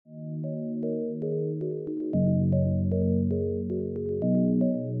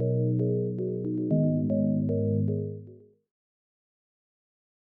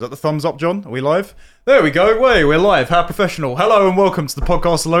that the thumbs up, John? Are we live? There we go. We're live. How professional. Hello and welcome to the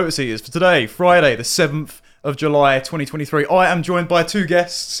podcast Lotus is for today, Friday, the 7th of July, 2023. I am joined by two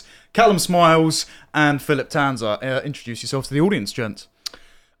guests, Callum Smiles and Philipp Tanzer. Introduce yourself to the audience, gents.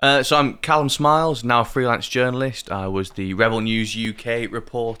 So I'm Callum Smiles, now a freelance journalist. I was the Rebel News UK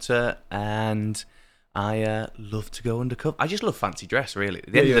reporter, and I love to go undercover. I just love fancy dress, really.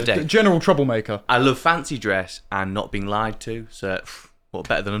 At the end of the day, general troublemaker. I love fancy dress and not being lied to. So what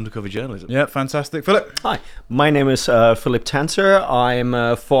better than undercover journalism? Yeah, fantastic. Philip. Hi, my name is Philipp Tanzer. I'm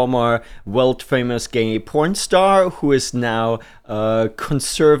a former world-famous gay porn star who is now a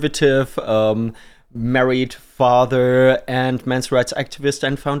conservative, married father and men's rights activist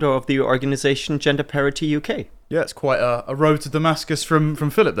and founder of the organization Gender Parity UK. Yeah, it's quite a road to Damascus from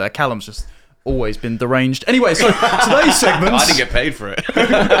Philip there. Callum's just always been deranged. Anyway, so today's segments... I didn't get paid for it.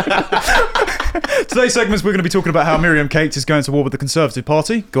 Today's segments, we're going to be talking about how Miriam Cates is going to war with the Conservative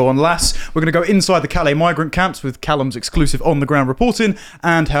Party. Go on, lass. We're going to go inside the Calais migrant camps with Callum's exclusive on-the-ground reporting,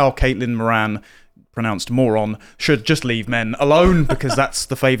 and how Caitlin Moran, pronounced moron, should just leave men alone, because that's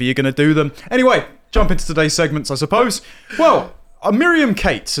the favour you're going to do them. Anyway, jump into today's segments, I suppose. Well, Miriam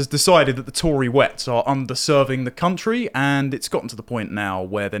Cates has decided that the Tory wets are underserving the country, and it's gotten to the point now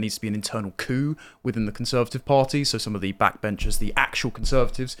where there needs to be an internal coup within the Conservative Party, so some of the backbenchers, the actual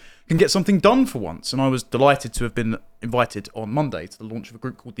Conservatives, can get something done for once. And I was delighted to have been invited on Monday to the launch of a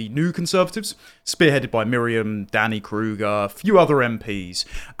group called the New Conservatives, spearheaded by Miriam, Danny Kruger, a few other MPs,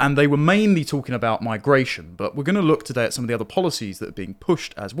 and they were mainly talking about migration, but we're going to look today at some of the other policies that are being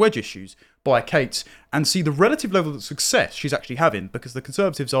pushed as wedge issues by Cates and see the relative level of success she's actually having, because the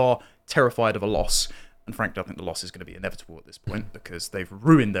Conservatives are terrified of a loss. And frankly, I think the loss is going to be inevitable at this point because they've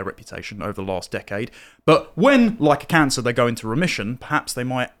ruined their reputation over the last decade. But when, like a cancer, they go into remission, perhaps they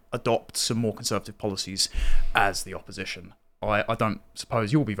might adopt some more Conservative policies as the opposition. I don't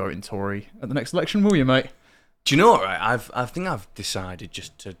suppose you'll be voting Tory at the next election, will you, mate? Do you know what, right? I think I've decided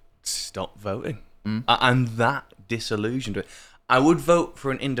just to stop voting. I'm that disillusioned with it. I would vote for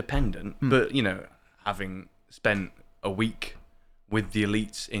an independent, but, you know, having spent a week with the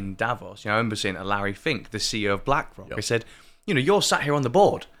elites in Davos, I remember saying to Larry Fink, the CEO of BlackRock, I said, you know, you're sat here on the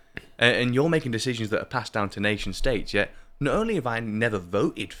board and you're making decisions that are passed down to nation states, yet not only have I never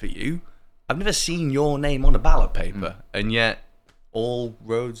voted for you, I've never seen your name on a ballot paper, and yet all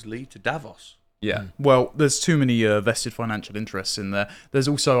roads lead to Davos. Yeah, well, there's too many vested financial interests in there. There's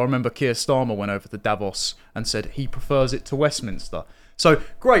also, I remember Keir Starmer went over to Davos and said he prefers it to Westminster. So,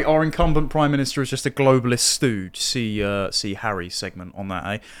 great, our incumbent Prime Minister is just a globalist stooge. See Harry's segment on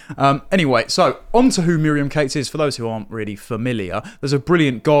that, eh? Anyway, so, on to who Miriam Cates is. For those who aren't really familiar, there's a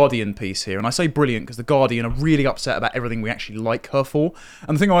brilliant Guardian piece here, and I say brilliant because the Guardian are really upset about everything we actually like her for.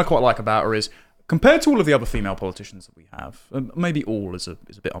 And the thing I quite like about her is, compared to all of the other female politicians that we have, maybe all is a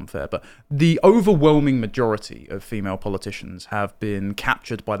bit unfair, but the overwhelming majority of female politicians have been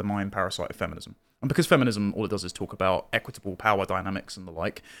captured by the mind parasite of feminism. And because feminism, all it does is talk about equitable power dynamics and the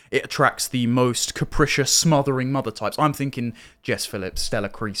like, it attracts the most capricious, smothering mother types. I'm thinking Jess Phillips, Stella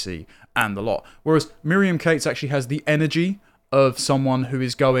Creasy, and the lot. Whereas Miriam Cates actually has the energy of someone who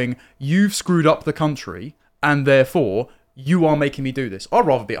is going, you've screwed up the country, and therefore you are making me do this. I'd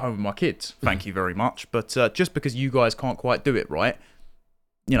rather be at home with my kids, thank you very much. But just because you guys can't quite do it right,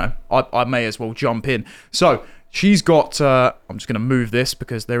 you know, I may as well jump in. So she's got, I'm just going to move this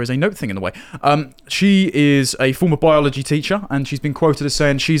because there is a note thing in the way. She is a former biology teacher, and she's been quoted as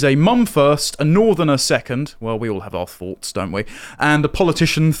saying she's a mum first, a northerner second, well, we all have our thoughts, don't we, and a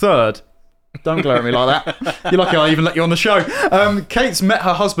politician third. Don't glare at me like that. You're lucky I even let you on the show. Cates met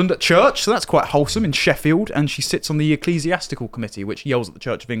her husband at church, so that's quite wholesome, in Sheffield, and she sits on the ecclesiastical committee, which yells at the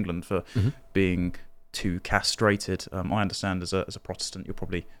Church of England for being too castrated. I understand as a Protestant, you're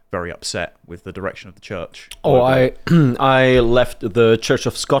probably very upset with the direction of the church. Oh, I left the Church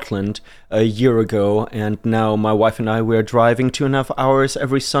of Scotland a year ago, and now my wife and I, we're driving 2.5 hours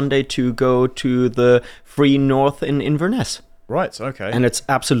every Sunday to go to the Free North in Inverness. Right, okay. And it's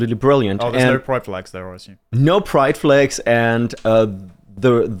absolutely brilliant. Oh, there's no pride flags there, I assume. No pride flags, and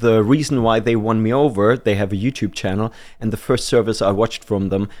the reason why they won me over, they have a YouTube channel, and the first service I watched from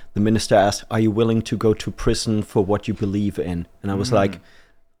them, the minister asked, are you willing to go to prison for what you believe in? And I was like,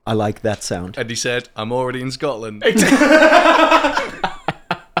 I like that sound. And he said, I'm already in Scotland.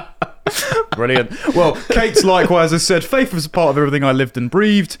 Brilliant. Well, Cates likewise has said, faith was a part of everything I lived and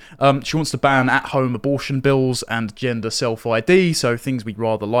breathed. She wants to ban at-home abortion bills and gender self-ID, so things we'd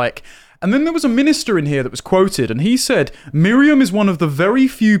rather like. And then there was a minister in here that was quoted, and he said, Miriam is one of the very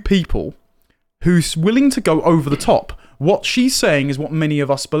few people who's willing to go over the top. What she's saying is what many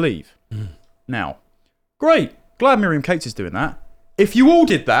of us believe. Now, great. Glad Miriam Cates is doing that. If you all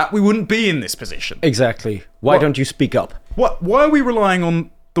did that, we wouldn't be in this position. Exactly. Why don't you speak up? Why are we relying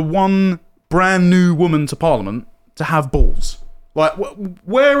on the one brand new woman to Parliament to have balls? Like,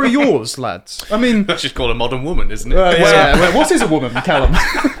 where are yours, lads? I mean... That's just called a modern woman, isn't it? What is a woman, Callum?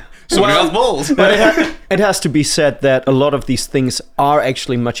 Somebody has balls. But it has to be said that a lot of these things are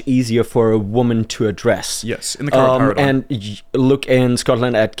actually much easier for a woman to address. Yes, in the current paradigm. And look in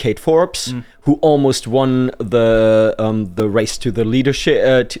Scotland at Kate Forbes, who almost won the race to the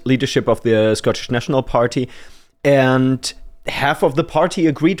leadership of the Scottish National Party, and half of the party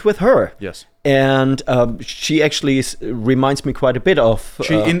agreed with her. Yes. And she actually reminds me quite a bit of...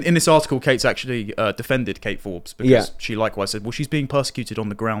 in this article, Kate's actually defended Kate Forbes because she likewise said, well, she's being persecuted on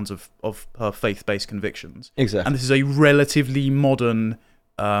the grounds of her faith-based convictions. Exactly. And this is a relatively modern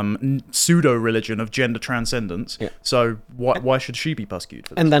pseudo-religion of gender transcendence. Yeah. So why should she be persecuted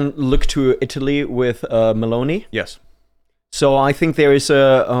for this? And then look to Italy with Meloni. Yes. So I think there is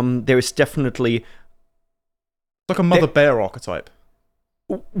definitely... like a mother bear archetype.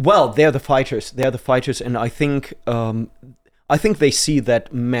 Well, they're the fighters. And I think they see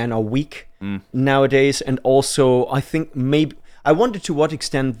that men are weak nowadays, and also I think maybe I wonder to what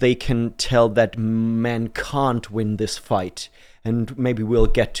extent they can tell that men can't win this fight. And maybe we'll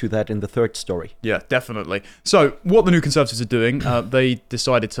get to that in the third story. Yeah, definitely. So, what the New Conservatives are doing, they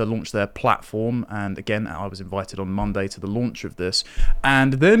decided to launch their platform. And again, I was invited on Monday to the launch of this.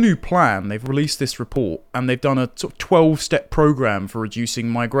 And their new plan, they've released this report, and they've done a sort of 12-step program for reducing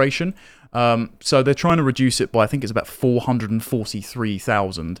migration. So they're trying to reduce it by, I think it's about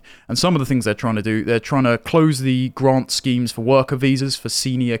 443,000. And some of the things they're trying to do, they're trying to close the grant schemes for worker visas for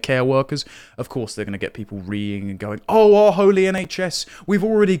senior care workers. Of course, they're going to get people reeing and going, oh, our holy NHS, we've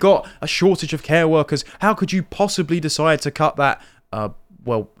already got a shortage of care workers. How could you possibly decide to cut that?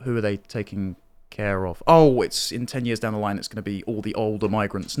 Well, who are they taking care of? Oh, it's in 10 years down the line, it's going to be all the older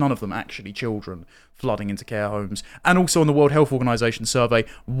migrants, none of them actually children, flooding into care homes. And also on the World Health Organization survey,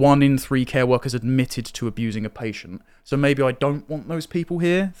 1 in 3 care workers admitted to abusing a patient. So maybe I don't want those people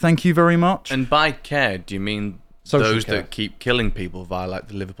here. Thank you very much. And by care, do you mean Social those care. that keep killing people via like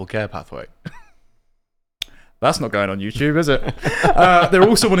the Liverpool care pathway? That's not going on YouTube, is it? They're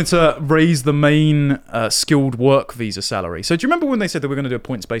also wanting to raise the main skilled work visa salary. So do you remember when they said that we're going to do a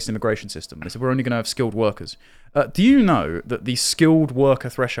points-based immigration system? They said we're only going to have skilled workers. Do you know that the skilled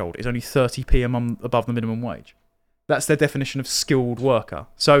worker threshold is only 30p a month above the minimum wage? That's their definition of skilled worker.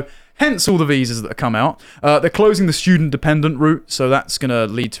 So hence all the visas that have come out. They're closing the student-dependent route, so that's going to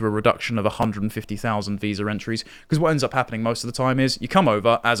lead to a reduction of 150,000 visa entries. Because what ends up happening most of the time is you come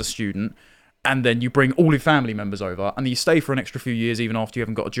over as a student, and then you bring all your family members over, and then you stay for an extra few years even after you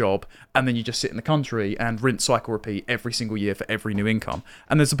haven't got a job, and then you just sit in the country and rinse, cycle, repeat every single year for every new income.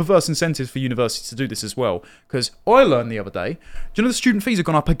 And there's a perverse incentive for universities to do this as well, because I learned the other day, do you know the student fees have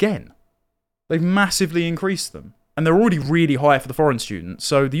gone up again? They've massively increased them, and they're already really high for the foreign students,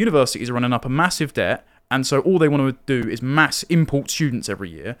 so the universities are running up a massive debt, and so all they want to do is mass import students every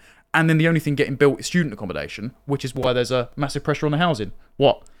year, and then the only thing getting built is student accommodation, which is why there's a massive pressure on the housing.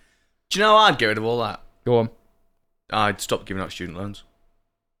 What? Do you know I'd get rid of all that? Go on. I'd stop giving out student loans.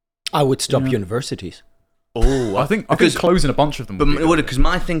 I would stop universities. Oh, I think closing a bunch of them. Because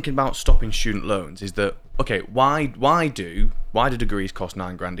my thinking about stopping student loans is that why do degrees cost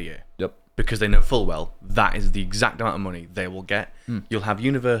 $9,000 a year? Yep. Because they know full well that is the exact amount of money they will get. You'll have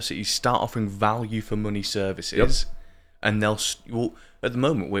universities start offering value for money services, and they'll. Well, at the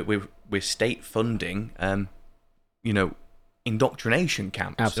moment, we're state funding, indoctrination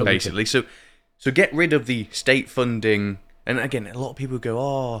camps, basically. So get rid of the state funding. And again, a lot of people go,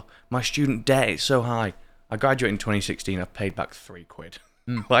 oh, my student debt is so high. I graduated in 2016, I've paid back £3.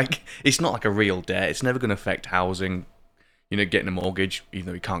 Like, it's not like a real debt. It's never going to affect housing, getting a mortgage, even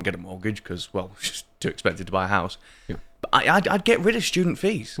though you can't get a mortgage because, well, it's just too expensive to buy a house. Yeah. But I'd get rid of student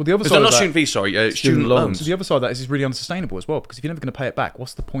fees. Well, the other side not student fees, sorry, student loans. So the other side of that is it's really unsustainable as well, because if you're never going to pay it back,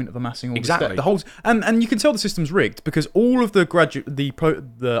 what's the point of amassing all exactly. this debt? And you can tell the system's rigged because all of the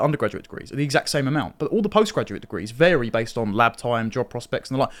undergraduate degrees are the exact same amount, but all the postgraduate degrees vary based on lab time, job prospects,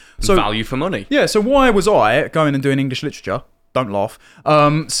 and the like. So value for money. Yeah. So why was I going and doing English literature? Don't laugh.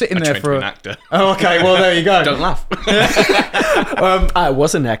 Sitting there for an actor. Oh, okay. Well, there you go. Don't laugh. I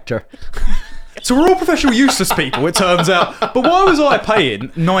was an actor. So we're all professional useless people, it turns out. But why was I paying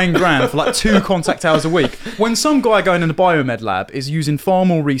 $9,000 for like 2 contact hours a week when some guy going in a biomed lab is using far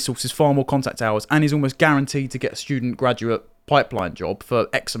more resources, far more contact hours, and is almost guaranteed to get a student, graduate, pipeline job for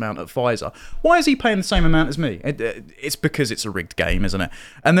X amount at Pfizer. Why is he paying the same amount as me? It's because it's a rigged game, isn't it?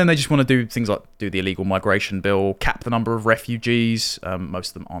 And then they just want to do things like do the illegal migration bill, cap the number of refugees, most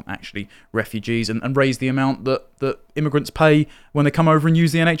of them aren't actually refugees, and raise the amount that immigrants pay when they come over and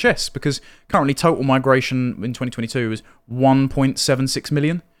use the NHS, because currently total migration in 2022 is 1.76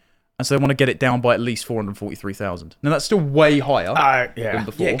 million. And so they want to get it down by at least 443,000. Now, that's still way higher than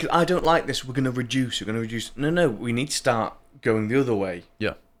before. Yeah, 'cause I don't like this. We're going to reduce. No, we need to start going the other way.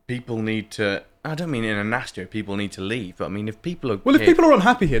 Yeah. People need to... I don't mean in a nasty way, people need to leave. But I mean, if people are... Well, if people are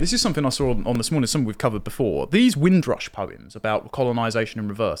unhappy here, this is something I saw on this morning, something we've covered before. These Windrush poems about colonisation in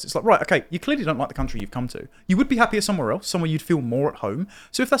reverse. It's like, right, okay, you clearly don't like the country you've come to. You would be happier somewhere else, somewhere you'd feel more at home.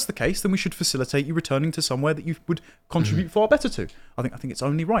 So if that's the case, then we should facilitate you returning to somewhere that you would contribute far better to. I think it's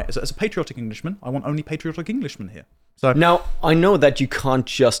only right. As a patriotic Englishman, I want only patriotic Englishmen here. So now, I know that you can't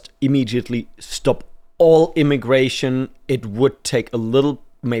just immediately stop all immigration. It would take a little,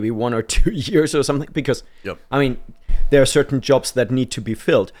 maybe 1 or 2 years or something, because, I mean, there are certain jobs that need to be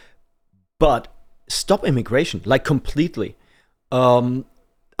filled. But stop immigration, like completely.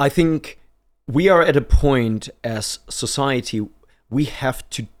 I think we are at a point as society, we have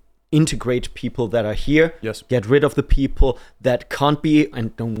to integrate people that are here, get rid of the people that can't be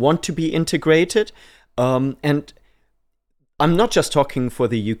and don't want to be integrated. And I'm not just talking for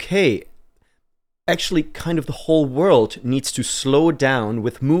the UK. Actually, kind of the whole world needs to slow down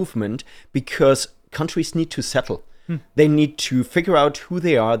with movement, because countries need to settle. They need to figure out who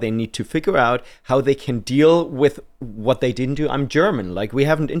they are. They need to figure out how they can deal with what they didn't do. I'm German. Like, we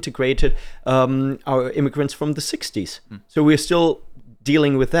haven't integrated our immigrants from the 60s. So we're still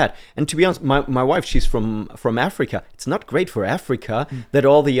dealing with that. And to be honest, my wife, she's from Africa. It's not great for Africa that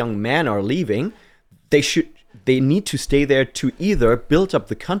all the young men are leaving. They need to stay there to either build up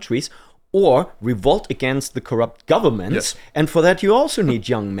the countries or revolt against the corrupt governments. And for that, you also need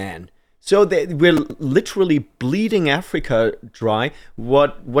young men. So we're literally bleeding Africa dry.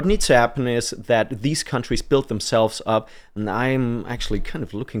 What needs to happen is that these countries build themselves up. And I'm actually kind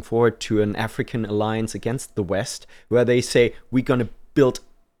of looking forward to an African alliance against the West, where they say, we're going to build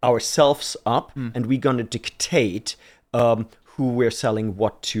ourselves up and we're going to dictate who we're selling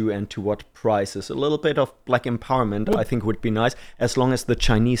what to and to what prices. A little bit of black empowerment, I think, would be nice, as long as the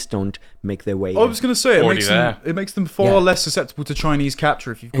Chinese don't make their way in. I was going to say, it makes them far less susceptible to Chinese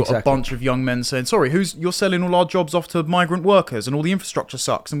capture if you've got a bunch of young men saying, sorry, you're selling all our jobs off to migrant workers and all the infrastructure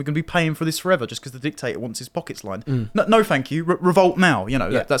sucks and we're going to be paying for this forever just because the dictator wants his pockets lined. No, thank you. Revolt now.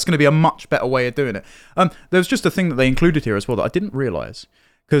 That's going to be a much better way of doing it. There was just a thing that they included here as well that I didn't realise.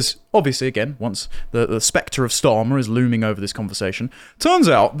 Because obviously, again, once the spectre of Starmer is looming over this conversation, turns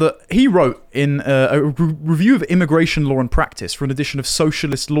out that he wrote in a review of immigration law and practice for an edition of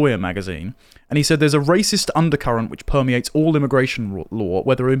Socialist Lawyer magazine, and he said there's a racist undercurrent which permeates all immigration law,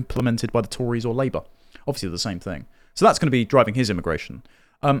 whether implemented by the Tories or Labour. Obviously, they're the same thing. So that's going to be driving his immigration.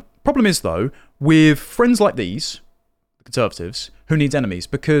 Problem is, though, with friends like these, Conservatives, who needs enemies,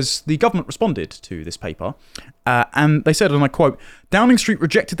 because the government responded to this paper and they said, and I quote, Downing Street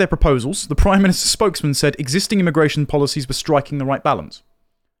rejected their proposals. The Prime Minister's spokesman said existing immigration policies were striking the right balance.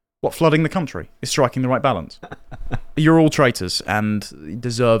 What, flooding the country is striking the right balance? You're all traitors and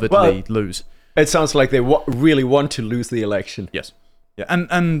deservedly lose. It sounds like they really want to lose the election. Yes. Yeah.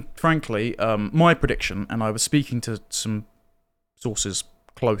 And frankly, my prediction, and I was speaking to some sources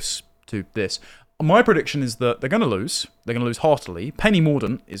close to this, my prediction is that they're going to lose. They're going to lose heartily. Penny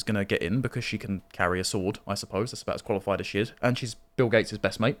Mordaunt is going to get in because she can carry a sword, I suppose. That's about as qualified as she is. And she's Bill Gates'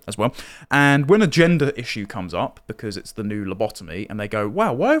 best mate as well. And when a gender issue comes up, because it's the new lobotomy, and they go,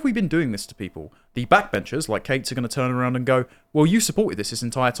 wow, why have we been doing this to people? The backbenchers, like Cates, are going to turn around and go, well, you supported this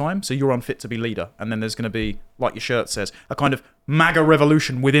entire time, so you're unfit to be leader. And then there's going to be, like your shirt says, a kind of MAGA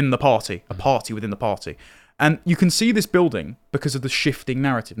revolution within the party. A party within the party. And you can see this building because of the shifting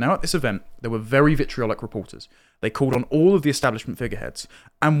narrative. Now, at this event, there were very vitriolic reporters. They called on all of the establishment figureheads.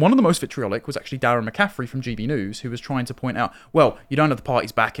 And one of the most vitriolic was actually Darren McCaffrey from GB News, who was trying to point out, well, you don't have the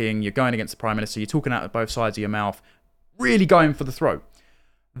party's backing, you're going against the Prime Minister, you're talking out of both sides of your mouth, really going for the throat.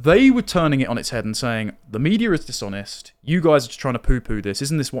 They were turning it on its head and saying, the media is dishonest, you guys are just trying to poo-poo this,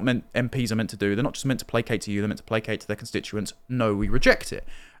 isn't this what MPs are meant to do? They're not just meant to placate to you, they're meant to placate to their constituents. No, we reject it.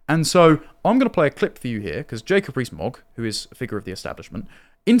 And so I'm going to play a clip for you here, because Jacob Rees-Mogg, who is a figure of the establishment,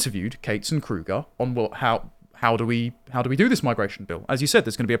 interviewed Cates and Kruger on how do we do this migration bill. As you said,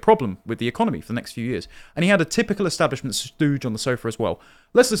 there's going to be a problem with the economy for the next few years. And he had a typical establishment stooge on the sofa as well.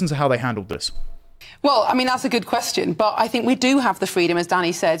 Let's listen to how they handled this. Well, I mean, that's a good question, but I think we do have the freedom, as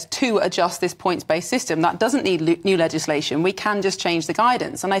Danny said, to adjust this points-based system. That doesn't need new legislation. We can just change the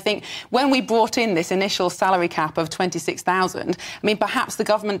guidance. And I think when we brought in this initial salary cap of 26,000, I mean, perhaps the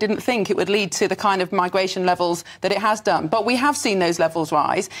government didn't think it would lead to the kind of migration levels that it has done. But we have seen those levels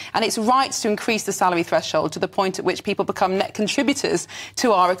rise, and it's right to increase the salary threshold to the point at which people become net contributors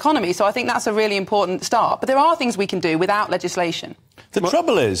to our economy. So I think that's a really important start. But there are things we can do without legislation. The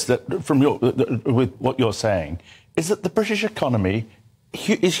trouble is that, with what you're saying, is that the British economy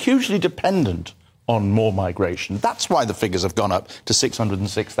is hugely dependent on more migration. That's why the figures have gone up to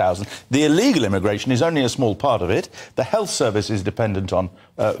 606,000. The illegal immigration is only a small part of it. The health service is dependent on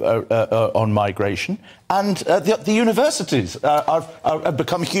migration, and the universities have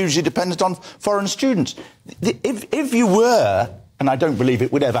become hugely dependent on foreign students. If you were, and I don't believe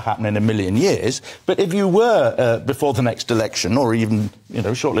it would ever happen in a million years, but if you were, before the next election, or even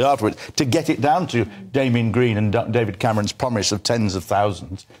shortly afterwards, to get it down to Damien Green and David Cameron's promise of tens of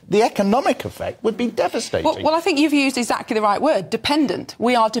thousands, the economic effect would be devastating. Well, I think you've used exactly the right word, dependent.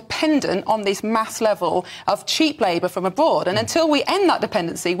 We are dependent on this mass level of cheap labour from abroad, and until we end that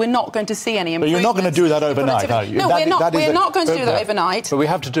dependency, we're not going to see any improvement. But you're not going to do that overnight, are you? No, we're not going to do that overnight. But we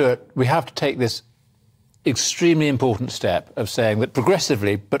have to do it. We have to take this extremely important step of saying that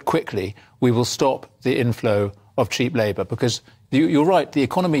progressively but quickly we will stop the inflow of cheap labour, because you're right, the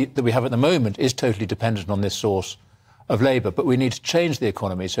economy that we have at the moment is totally dependent on this source of labour, but we need to change the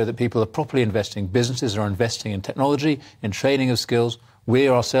economy so that people are properly investing, businesses are investing in technology, in training of skills. We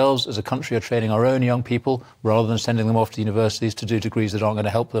ourselves as a country are training our own young people rather than sending them off to universities to do degrees that aren't going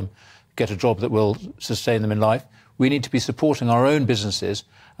to help them get a job that will sustain them in life. We need to be supporting our own businesses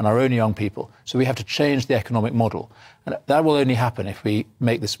and our own young people. So we have to change the economic model. And that will only happen if we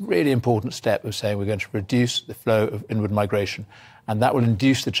make this really important step of saying we're going to reduce the flow of inward migration. And that will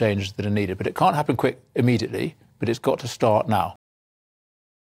induce the changes that are needed. But it can't happen immediately, but it's got to start now.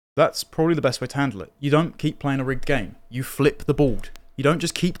 That's probably the best way to handle it. You don't keep playing a rigged game. You flip the board. You don't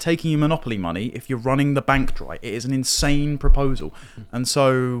just keep taking your monopoly money if you're running the bank dry. It is an insane proposal. And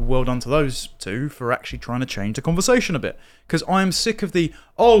so, well done to those two for actually trying to change the conversation a bit. Because I am sick of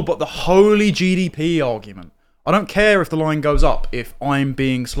but the holy GDP argument. I don't care if the line goes up if I'm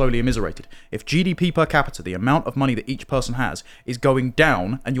being slowly immiserated. If GDP per capita, the amount of money that each person has, is going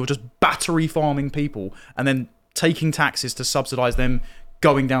down and you're just battery farming people and then taking taxes to subsidise them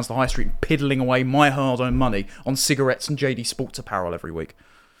going down to the high street and piddling away my hard-earned money on cigarettes and JD Sports apparel every week.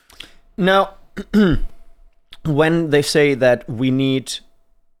 Now, when they say that we need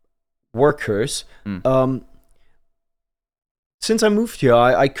workers, since I moved here,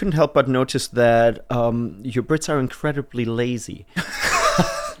 I couldn't help but notice that your Brits are incredibly lazy.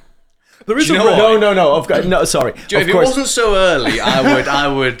 There is No, sorry. If it wasn't so early, I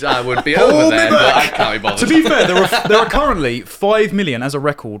would be over there, but I can't be bothered. To be fair, there are currently 5 million, as a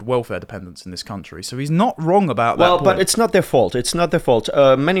record, welfare dependents in this country, so he's not wrong about that. Well, point. but it's not their fault.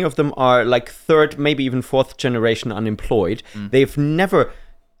 Many of them are like third, maybe even fourth generation unemployed. They've never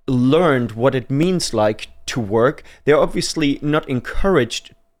learned what it means like to work. They're obviously not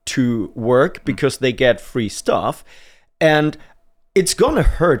encouraged to work because they get free stuff, and it's gonna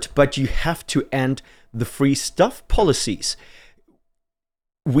hurt, but you have to end the free stuff policies.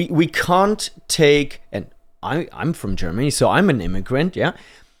 We can't take, and I'm from Germany, so I'm an immigrant, yeah,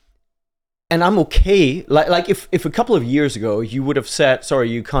 and I'm okay. Like if a couple of years ago you would have said, sorry,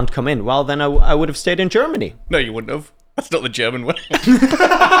 you can't come in, well, then I would have stayed in Germany. No, you wouldn't have. That's not the German way.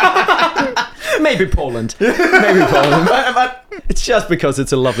 Maybe Poland. But it's just because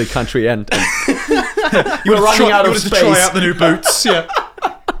it's a lovely country and we're running out of space. To try out the new boots, yeah.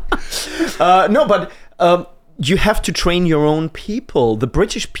 No, but you have to train your own people. The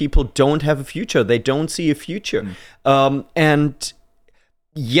British people don't have a future. They don't see a future. And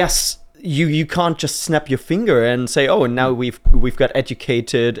yes, you can't just snap your finger and say, oh, now we've got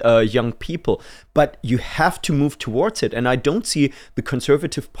educated young people. But you have to move towards it. And I don't see the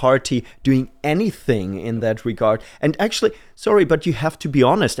Conservative Party doing anything in that regard. And actually, sorry, but you have to be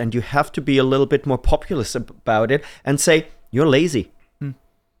honest and you have to be a little bit more populist about it and say, you're lazy.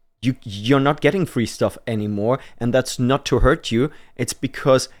 You're not getting free stuff anymore, and that's not to hurt you. It's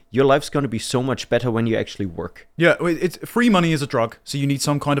because your life's going to be so much better when you actually work. Yeah, free money is a drug, so you need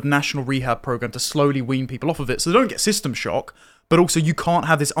some kind of national rehab program to slowly wean people off of it so they don't get system shock, but also you can't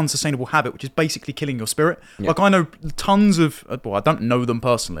have this unsustainable habit, which is basically killing your spirit. Yeah. Like, I know tons of, well, I don't know them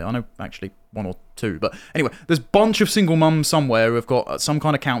personally. I know actually one or two, but anyway, there's a bunch of single mums somewhere who have got some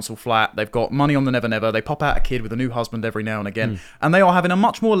kind of council flat. They've got money on the never never. They pop out a kid with a new husband every now and again, and they are having a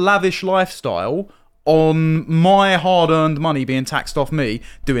much more lavish lifestyle on my hard-earned money being taxed off me,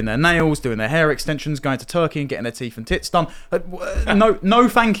 doing their nails, doing their hair extensions, going to Turkey and getting their teeth and tits done. No,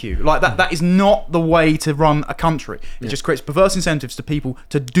 thank you. Like that is not the way to run a country. It just creates perverse incentives to people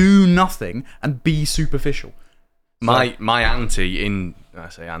to do nothing and be superficial. My auntie I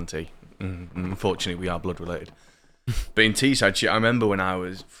say auntie. Unfortunately, we are blood related. But in Teesside, I remember when I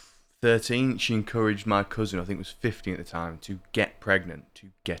was 13, she encouraged my cousin, I think it was 15 at the time, to get pregnant to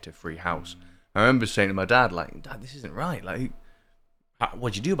get a free house. I remember saying to my dad, like, Dad, this isn't right. Like,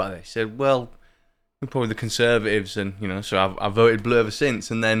 what'd you do about this? He said, well, we're probably the Conservatives, and, so I've voted blue ever since.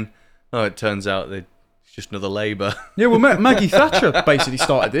 And then, it turns out that it's just another Labour. Yeah, well, Maggie Thatcher basically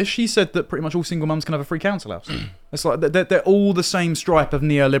started this. She said that pretty much all single mums can have a free council house. It's like, they're all the same stripe of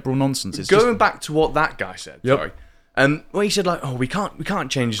neoliberal nonsense. It's Going back to what that guy said, Yep. sorry. Well, he said, like, we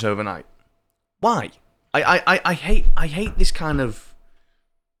can't change this overnight. Why? I hate this kind of...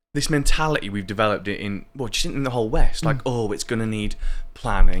 this mentality we've developed just in the whole West, like, it's going to need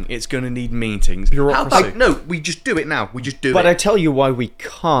planning, it's going to need meetings. Bureaucracy. No, we just do it now. We just do it. But I tell you why we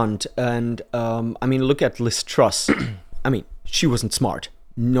can't. And look at Liz Truss. She wasn't smart,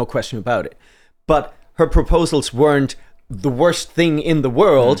 no question about it. But her proposals weren't the worst thing in the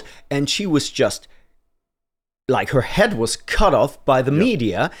world, and she was just... like her head was cut off by the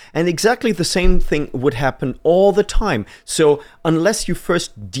media, and exactly the same thing would happen all the time. So unless you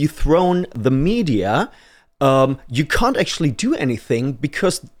first dethrone the media, you can't actually do anything,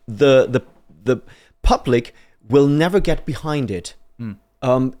 because the public will never get behind it.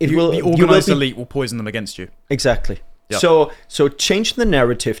 the organised elite will poison them against you. Exactly. Yep. So change the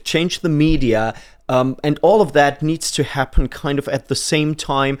narrative, change the media, and all of that needs to happen kind of at the same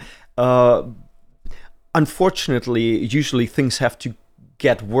time. Unfortunately, usually things have to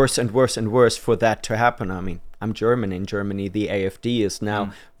get worse and worse and worse for that to happen. I'm German. In Germany, the AfD is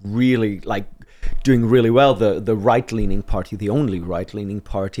now really doing really well. The right-leaning party, the only right-leaning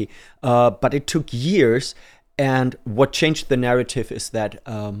party. But it took years. And what changed the narrative is that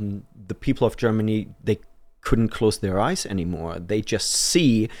the people of Germany, they couldn't close their eyes anymore. They just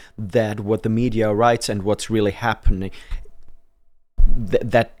see that what the media writes and what's really happening,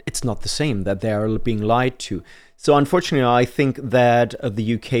 that it's not the same, that they are being lied to. So unfortunately, I think that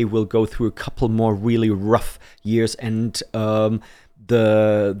the UK will go through a couple more really rough years, and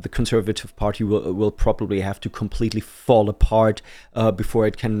the Conservative Party will probably have to completely fall apart before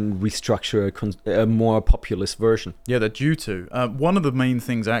it can restructure a more populist version. Yeah, they're due to. One of the main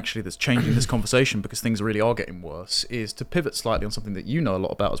things actually that's changing this conversation, because things really are getting worse, is to pivot slightly on something that you know a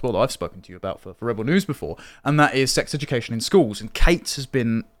lot about as well, that I've spoken to you about for Rebel News before, and that is sex education in schools. And Cates has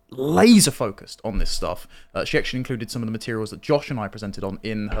been laser focused on this stuff. She actually included some of the materials that Josh and I presented on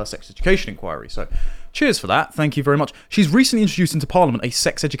in her sex education inquiry. So cheers for that. Thank you very much. She's recently introduced into Parliament a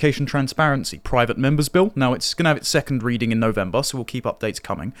sex education transparency private members bill. Now, it's going to have its second reading in November, so we'll keep updates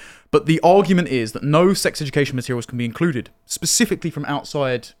coming. But the argument is that no sex education materials can be included, specifically from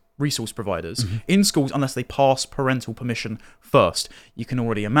outside resource providers, in schools unless they pass parental permission first. You can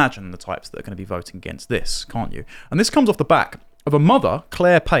already imagine the types that are going to be voting against this, can't you? And this comes off the back of a mother,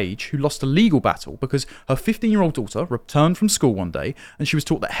 Claire Page, who lost a legal battle because her 15-year-old daughter returned from school one day and she was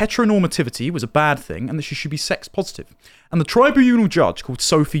taught that heteronormativity was a bad thing and that she should be sex positive. And the tribunal judge, called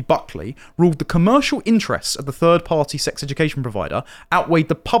Sophie Buckley, ruled the commercial interests of the third-party sex education provider outweighed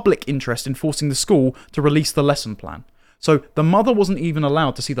the public interest in forcing the school to release the lesson plan. So the mother wasn't even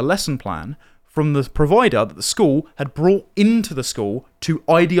allowed to see the lesson plan from the provider that the school had brought into the school to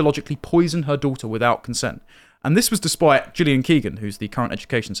ideologically poison her daughter without consent. And this was despite Gillian Keegan, who's the current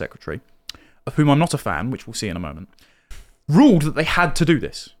education secretary, of whom I'm not a fan, which we'll see in a moment, ruled that they had to do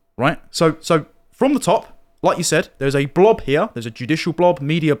this, right? So from the top, like you said, there's a blob here, there's a judicial blob,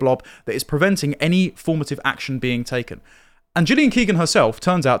 media blob, that is preventing any formative action being taken. And Gillian Keegan herself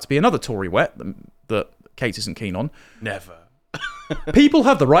turns out to be another Tory wet that Kate isn't keen on. Never. People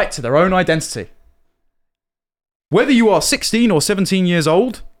have the right to their own identity. Whether you are 16 or 17 years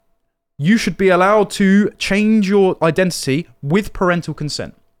old, you should be allowed to change your identity with parental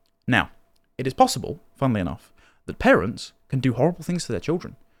consent. Now, it is possible, funnily enough, that parents can do horrible things to their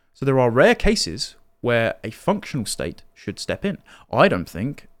children. So there are rare cases where a functional state should step in. I don't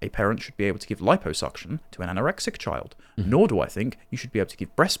think a parent should be able to give liposuction to an anorexic child, nor do I think you should be able to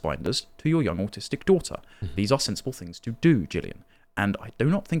give breast binders to your young autistic daughter. These are sensible things to do, Gillian. And I do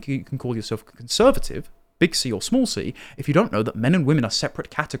not think you can call yourself a conservative, big C or small c, if you don't know that men and women are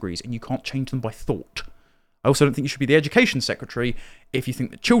separate categories and you can't change them by thought. I also don't think you should be the education secretary if you think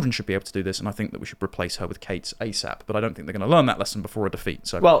that children should be able to do this, and I think that we should replace her with Cates ASAP, but I don't think they're going to learn that lesson before a defeat.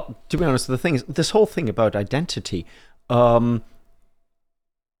 So, well, to be honest, the thing is, this whole thing about identity,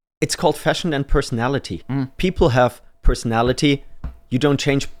 it's called fashion and personality. People have personality. You don't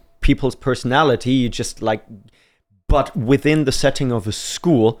change people's personality. You just like, but within the setting of a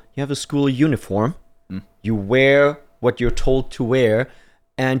school, you have a school uniform. You wear what you're told to wear,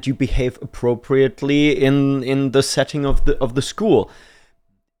 and you behave appropriately in the setting of the school.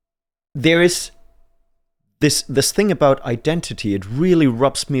 There is this thing about identity. It really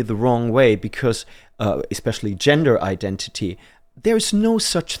rubs me the wrong way because, especially gender identity, there's no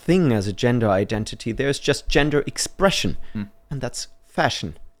such thing as a gender identity. There's just gender expression, and that's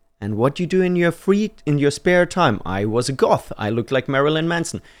fashion. And what you do in your spare time. I was a goth. I looked like Marilyn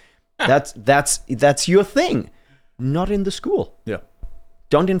Manson. That's your thing. Not in the school. Yeah.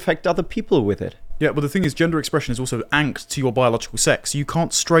 Don't infect other people with it. Yeah, but the thing is, gender expression is also anchored to your biological sex. You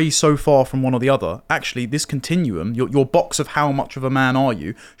can't stray so far from one or the other. Actually, this continuum, your box of how much of a man are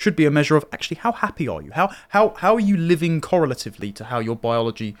you, should be a measure of actually how happy are you? How are you living correlatively to how your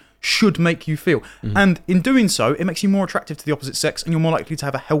biology should make you feel? And in doing so, it makes you more attractive to the opposite sex, and you're more likely to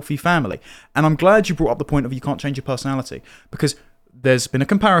have a healthy family. And I'm glad you brought up the point of you can't change your personality, because there's been a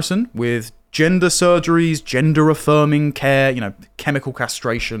comparison with gender surgeries, gender-affirming care, chemical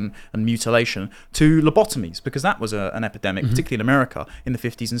castration and mutilation, to lobotomies, because that was an epidemic, particularly in America, in the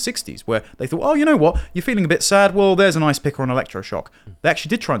 50s and 60s, where they thought, oh, you know what, you're feeling a bit sad, well, there's an ice pick or an electroshock. They actually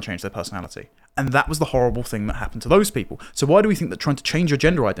did try and change their personality. And that was the horrible thing that happened to those people. So why do we think that trying to change your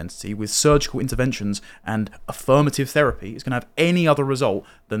gender identity with surgical interventions and affirmative therapy is going to have any other result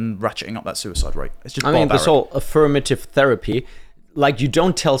than ratcheting up that suicide rate? It's just barbaric. This whole affirmative therapy, like, you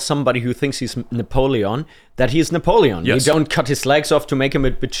don't tell somebody who thinks he's Napoleon that he's Napoleon. Yes. You don't cut his legs off to make him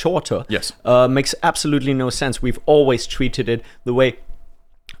a bit shorter. Yes. Makes absolutely no sense. We've always treated it the way,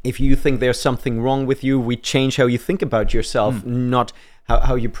 if you think there's something wrong with you, we change how you think about yourself, not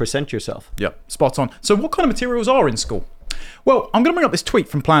how you present yourself. Yeah, spot on. So what kind of materials are in school? Well, I'm going to bring up this tweet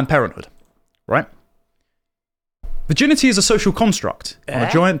from Planned Parenthood, right? Virginity is a social construct on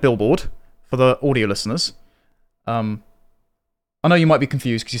a giant billboard for the audio listeners. I know you might be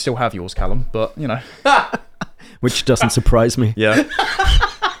confused because you still have yours, Callum, but, Which doesn't surprise me. Yeah.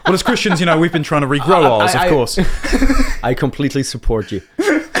 Well, as Christians, we've been trying to regrow ours, of course. I completely support you.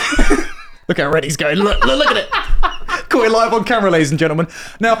 Look how red he's going. Look at it. Caught it live on camera, ladies and gentlemen.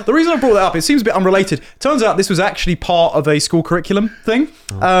 Now, the reason I brought that up, it seems a bit unrelated. Turns out this was actually part of a school curriculum thing.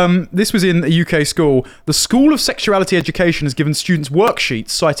 This was in a UK school. The School of Sexuality Education has given students worksheets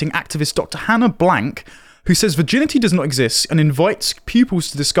citing activist Dr. Hannah Blank, who says virginity does not exist and invites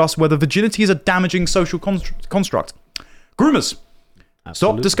pupils to discuss whether virginity is a damaging social construct. Groomers,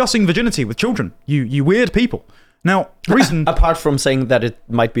 stop discussing virginity with children, you weird people. Now, the reason... Apart from saying that it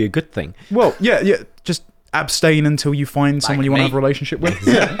might be a good thing. Well, yeah, just abstain until you find someone you want to have a relationship with.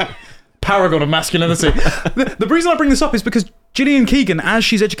 Yeah. Paragon of masculinity. The reason I bring this up is because Gillian Keegan, as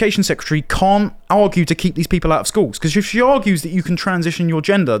she's Education Secretary, can't argue to keep these people out of schools. Because if she argues that you can transition your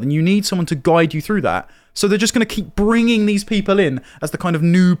gender, then you need someone to guide you through that. So they're just going to keep bringing these people in as the kind of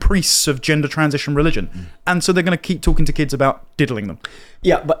new priests of gender transition religion. And so they're going to keep talking to kids about diddling them.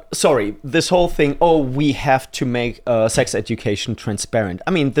 Yeah, but sorry, this whole thing, we have to make sex education transparent.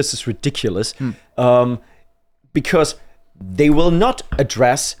 I mean, this is ridiculous. Because they will not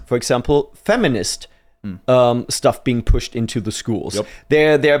address, for example, feminist stuff being pushed into the schools.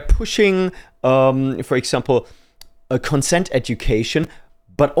 Yep. They're pushing, for example, a consent education,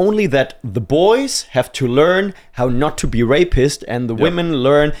 but only that the boys have to learn how not to be rapist and the women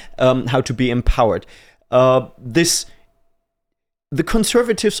learn how to be empowered. The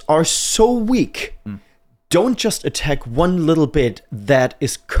conservatives are so weak. Don't just attack one little bit that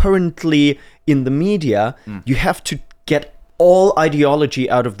is currently in the media. You have to get all ideology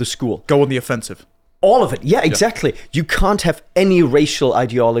out of the school. Go on the offensive. All of it. Yeah, exactly. You can't have any racial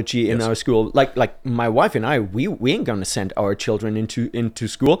ideology in our school. Like my wife and I, we ain't gonna send our children into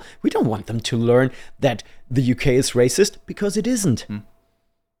school. We don't want them to learn that the UK is racist, because it isn't.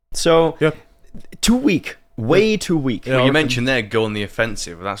 So, too weak. Way too weak. Well, you mentioned there, go on the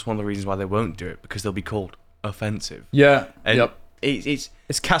offensive. That's one of the reasons why they won't do it, because they'll be called offensive. Yeah. And it's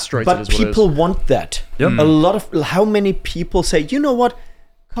castrated, but is what people it is. want that. A lot of, how many people say, you know what?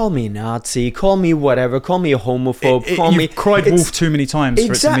 Call me Nazi, call me whatever, call me a homophobe, You've cried wolf too many times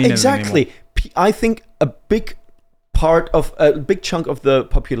for it to mean anything exactly. anymore. I think a big chunk of the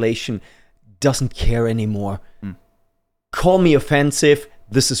population doesn't care anymore. Call me offensive.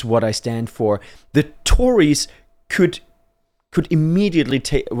 This is what I stand for. The Tories could immediately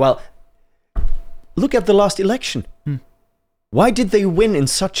take. Well, look at the last election. Why did they win in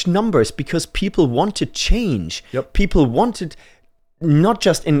such numbers? Because people wanted change. Yep. People wanted not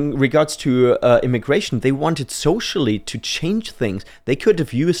just in regards to immigration, they wanted socially to change things. They could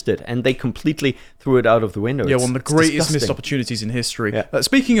have used it, and they completely threw it out of the window. Yeah, It's one of the greatest disgusting. missed opportunities in history. Yeah.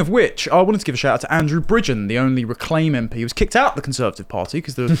 Speaking of which, I wanted to give a shout out to Andrew Bridgen, the only Reclaim MP who was kicked out of the Conservative Party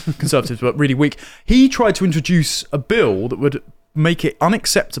because the Conservatives were really weak. He tried to introduce a bill that would make it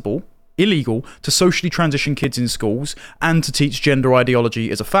unacceptable, illegal, to socially transition kids in schools and to teach gender ideology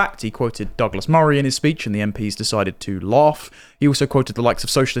as a fact. He quoted Douglas Murray in his speech, and the MPs decided to laugh. He also quoted the likes of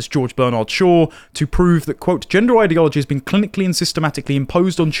socialist George Bernard Shaw to prove that, quote, gender ideology has been clinically and systematically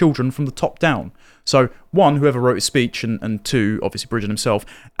imposed on children from the top down. So, one, whoever wrote his speech, and two, obviously Bridgen himself,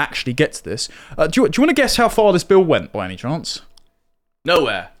 actually gets this. Do you want to guess how far this bill went, by any chance?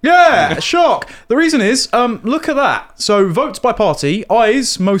 Nowhere. Yeah, shock. The reason is, look at that. So votes by party,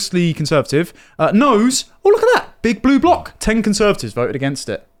 ayes, mostly Conservative, noes, oh look at that, big blue block. 10 Conservatives voted against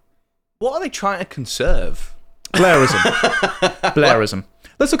it. What are they trying to conserve? Blairism. Blairism.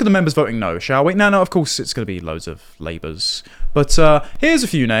 Let's look at the members voting no, shall we? No, of course it's going to be loads of Labours. But here's a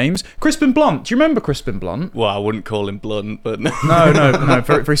few names. Crispin Blunt. Do you remember Crispin Blunt? Well, I wouldn't call him blunt, but... No,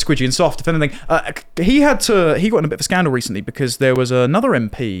 very, very squidgy and soft, if anything. He got in a bit of a scandal recently because there was another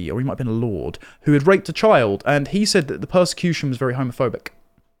MP, or he might have been a lord, who had raped a child, and he said that the persecution was very homophobic.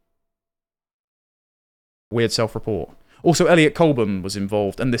 Weird self-report. Also, Elliot Colburn was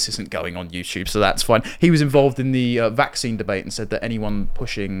involved, and this isn't going on YouTube, so that's fine. He was involved in the vaccine debate and said that anyone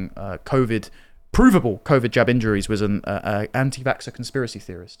pushing provable COVID jab injuries was an anti-vaxxer conspiracy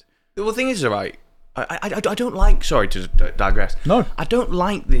theorist. The thing is, right, I don't like... Sorry to digress. No. I don't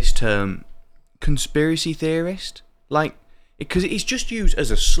like this term, conspiracy theorist. Like, because it's just used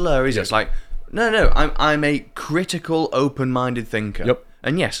as a slur, is it? It's like, no, I'm a critical, open-minded thinker. Yep.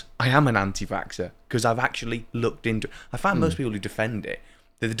 And yes, I am an anti-vaxxer because I've actually looked into it. I find most people who defend it,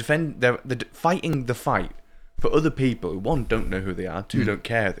 they're fighting the fight for other people who, one, don't know who they are, two, don't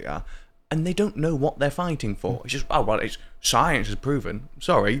care who they are, and they don't know what they're fighting for. It's just, oh, well, it's science has proven.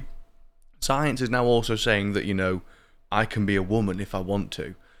 Sorry. Science is now also saying that, I can be a woman if I want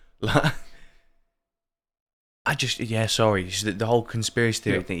to. Sorry. It's the whole conspiracy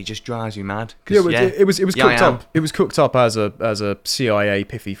theory thing, it just drives me mad. It was cooked up. It was cooked up as a CIA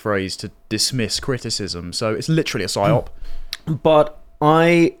pithy phrase to dismiss criticism. So it's literally a psyop. But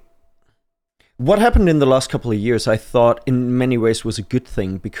what happened in the last couple of years, I thought in many ways was a good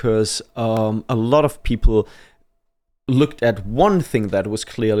thing because a lot of people looked at one thing that was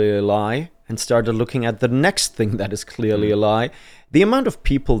clearly a lie and started looking at the next thing that is clearly a lie. The amount of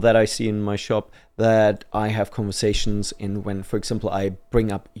people that I see in my shop that I have conversations in when, for example, I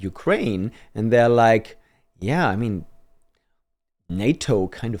bring up Ukraine and they're like, yeah, I mean, NATO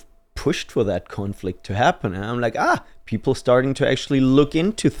kind of pushed for that conflict to happen. And I'm like, people starting to actually look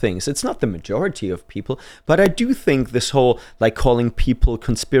into things. It's not the majority of people, but I do think this whole, like, calling people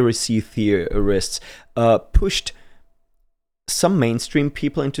conspiracy theorists pushed some mainstream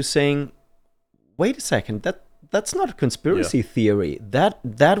people into saying, wait a second, that's not a conspiracy theory.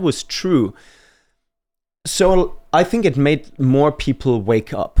 That was true. So I think it made more people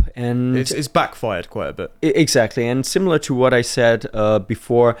wake up, and it's backfired quite a bit. Exactly, and similar to what I said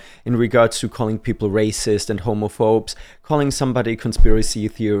before in regards to calling people racist and homophobes, calling somebody conspiracy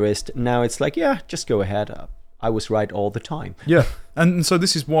theorist. Now it's like, yeah, just go ahead. I was right all the time. Yeah, and so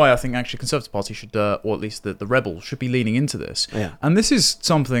this is why I think actually Conservative Party should, or at least the rebels, should be leaning into this. Yeah. And this is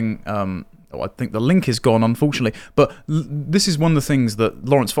something, I think the link is gone, unfortunately, but this is one of the things that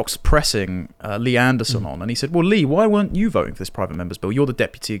Lawrence Fox was pressing Lee Anderson on. And he said, well, Lee, why weren't you voting for this private members bill? You're the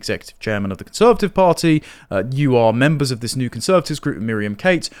deputy executive chairman of the Conservative Party. You are members of this new Conservatives group with Miriam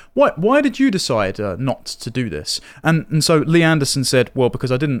Cates. Why did you decide not to do this? And so Lee Anderson said, well, because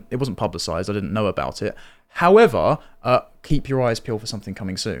it wasn't publicised, I didn't know about it. However, keep your eyes peeled for something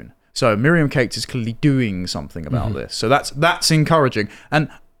coming soon. So Miriam Cates is clearly doing something about this. So that's encouraging. And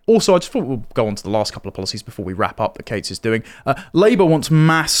also, I just thought we'll go on to the last couple of policies before we wrap up that Cates is doing. Labour wants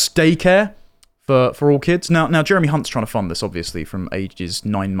mass daycare for all kids. Now Jeremy Hunt's trying to fund this, obviously, from ages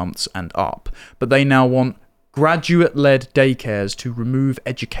 9 months and up. But they now want graduate-led daycares to remove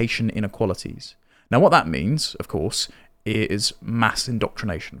education inequalities. Now, what that means, of course, is mass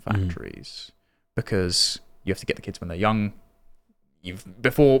indoctrination factories. Because you have to get the kids when they're young.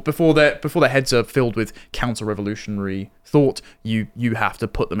 Before their heads are filled with counter-revolutionary thought, you have to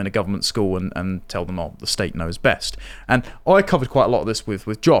put them in a government school and tell them, the state knows best. And I covered quite a lot of this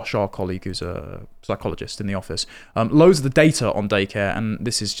with Josh, our colleague who's a psychologist in the office. Loads of the data on daycare, and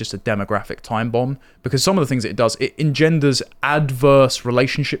this is just a demographic time bomb, because some of the things it does, it engenders adverse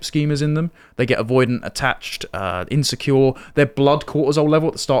relationship schemas in them. They get avoidant, attached, insecure. Their blood cortisol level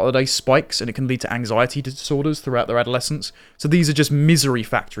at the start of the day spikes, and it can lead to anxiety disorders throughout their adolescence. So these are just those misery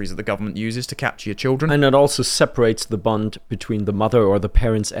factories that the government uses to capture your children. And it also separates the bond between the mother or the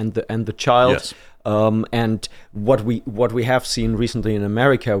parents and the child. Yes. And what we have seen recently in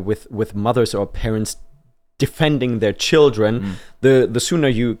America with mothers or parents defending their children, the sooner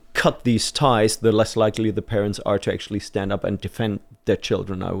you cut these ties, the less likely the parents are to actually stand up and defend their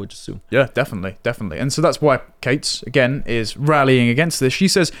children, I would assume. Yeah, definitely. And so that's why Cates, again, is rallying against this. She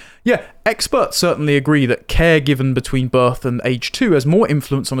says, yeah, experts certainly agree that care given between birth and age 2 has more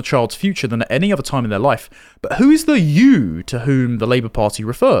influence on a child's future than at any other time in their life. But who is the you to whom the Labour Party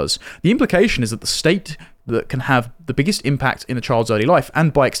refers? The implication is that the state that can have the biggest impact in a child's early life,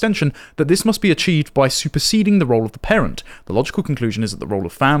 and by extension, that this must be achieved by superseding the role of the parent. The logical conclusion is that the role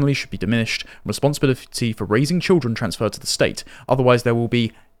of family should be diminished, and responsibility for raising children transferred to the state. Otherwise, there will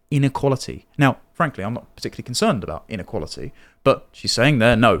be inequality. Now, frankly, I'm not particularly concerned about inequality, but she's saying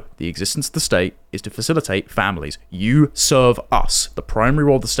there, no, the existence of the state is to facilitate families. You serve us. The primary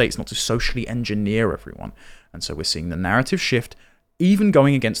role of the state is not to socially engineer everyone. And so we're seeing the narrative shift, even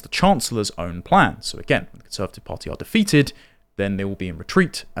going against the Chancellor's own plan. So again, when the Conservative Party are defeated, then they will be in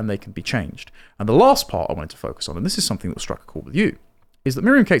retreat and they can be changed. And the last part I wanted to focus on, and this is something that struck a chord with you, is that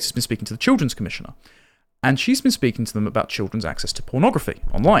Miriam Cates has been speaking to the Children's Commissioner, and she's been speaking to them about children's access to pornography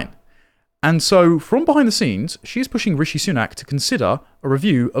online. And so, from behind the scenes, she is pushing Rishi Sunak to consider a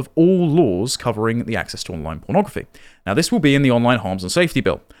review of all laws covering the access to online pornography. Now, this will be in the Online Harms and Safety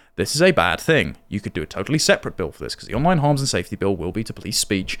Bill. This is a bad thing. You could do a totally separate bill for this, because the Online Harms and Safety Bill will be to police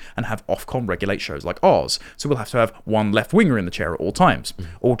speech and have Ofcom regulate shows like ours. So we'll have to have one left-winger in the chair at all times.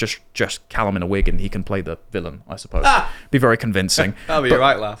 Or just Callum in a wig and he can play the villain, I suppose. Be very convincing. That'll be a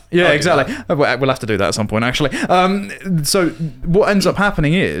right laugh. Yeah, I'll exactly. We'll have to do that at some point, actually. So what ends up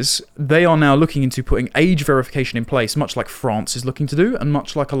happening is they are now looking into putting age verification in place, much like France is looking to do, and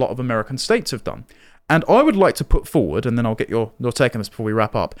much like a lot of American states have done. And I would like to put forward, and then I'll get your take on this before we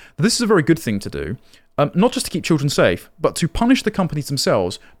wrap up, that this is a very good thing to do, not just to keep children safe, but to punish the companies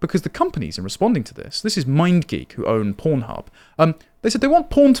themselves, because the companies, in responding to this is MindGeek, who own Pornhub, they said they want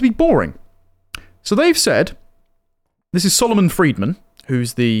porn to be boring. So they've said, this is Solomon Friedman,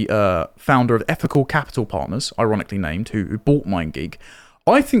 who's the founder of Ethical Capital Partners, ironically named, who bought MindGeek.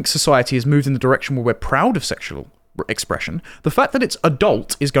 I think society has moved in the direction where we're proud of sexual expression. The fact that it's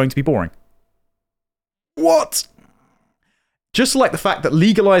adult is going to be boring. What? Just like the fact that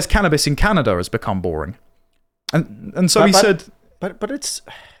legalized cannabis in Canada has become boring. And so he said... But it's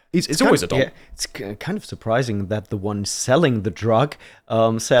always adult. Yeah, it's kind of surprising that the one selling the drug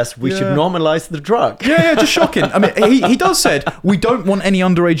says we should normalize the drug. Yeah, just shocking. I mean, he does said, we don't want any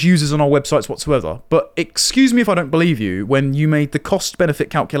underage users on our websites whatsoever. But excuse me if I don't believe you, when you made the cost-benefit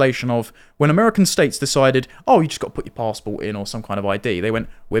calculation of when American states decided, oh, you just got to put your passport in or some kind of ID, they went,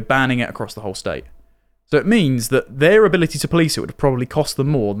 we're banning it across the whole state. So it means that their ability to police it would have probably cost them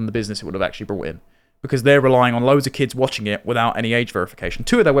more than the business it would have actually brought in. Because they're relying on loads of kids watching it without any age verification.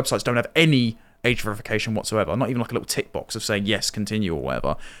 2 of their websites don't have any age verification whatsoever. Not even like a little tick box of saying, yes, continue or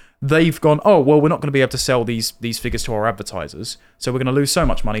whatever. They've gone, oh, well, we're not going to be able to sell these figures to our advertisers, so we're going to lose so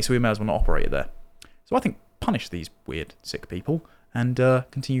much money, so we may as well not operate it there. So I think punish these weird, sick people and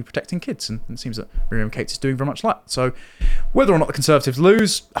continue protecting kids. And it seems that Miriam Cates is doing very much that. So whether or not the Conservatives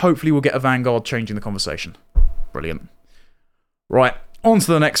lose, hopefully we'll get a vanguard changing the conversation. Brilliant. Right, on to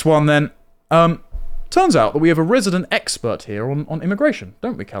the next one then. Turns out that we have a resident expert here on immigration,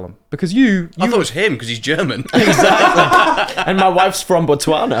 don't we, Callum? Because you I thought it was him, because he's German. Exactly. And my wife's from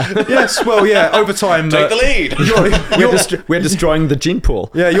Botswana. Yes, well, yeah, over time... Take the lead. We're destroying the gene pool.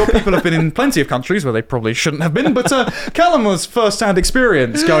 Yeah, your people have been in plenty of countries where they probably shouldn't have been, but Callum was first-hand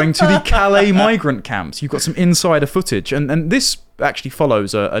experience going to the Calais migrant camps. You've got some insider footage, and this actually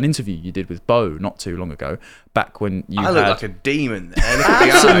follows an interview you did with Bo not too long ago, back when you I look like a demon there.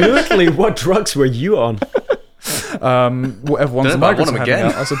 Absolutely. What drugs were you on? Whatever ones the migrants are handing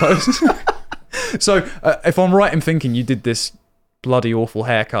out, I suppose. So, if I'm right in thinking you did this bloody awful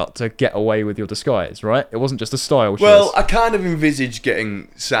haircut to get away with your disguise, right? It wasn't just a style choice. Well, I kind of envisaged getting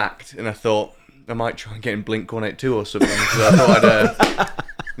sacked, and I thought I might try and get in Blink 182 or something. So I thought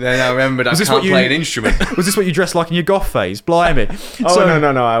then I remembered I can't play an instrument. Was this what you dressed like in your goth phase? Blimey.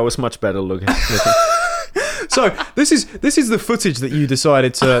 No. I was much better looking. So this is the footage that you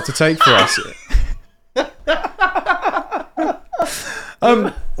decided to take for us.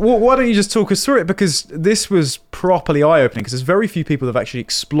 Why don't you just talk us through it? Because this was properly eye-opening, because there's very few people that have actually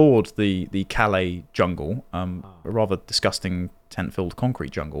explored the Calais jungle, a rather disgusting tent-filled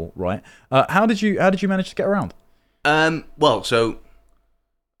concrete jungle, right? How did you manage to get around? Well, so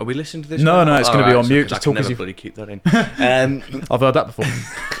are we listening to this? No, it's going to be on mute. Just talk as you bloody keep that in. I've heard that before.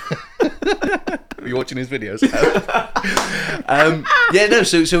 Are you watching his videos? Yeah, no.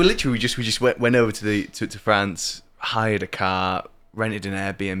 So literally, we just went over to France, hired a car, rented an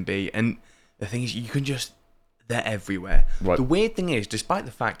Airbnb, and the thing is, you can just they're everywhere. Right. The weird thing is, despite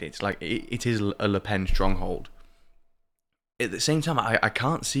the fact it's like it is a Le Pen stronghold, at the same time, I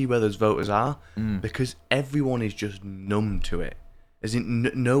can't see where those voters are because everyone is just numb to it. As in,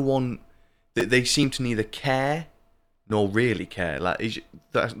 no one, they seem to neither care nor really care. Like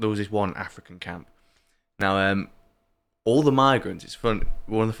there was this one African camp. Now, all the migrants. It's fun.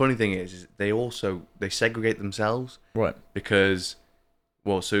 One of the funny thing is they segregate themselves, Right. Because,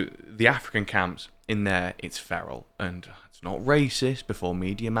 well, so the African camps in there, it's feral and it's not racist. Before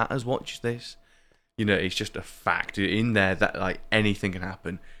Media Matters watch this, you know, it's just a fact in there that like anything can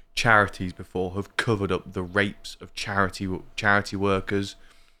happen. Charities before have covered up the rapes of charity workers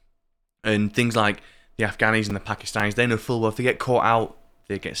and things like the Afghanis and the Pakistanis. They know full well if they get caught out,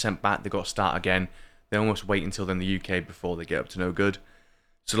 they get sent back. They've got to start again. They almost wait until they're in the UK before they get up to no good.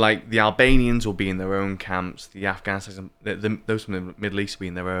 So like the Albanians will be in their own camps. The Afghanis, those from the Middle East will be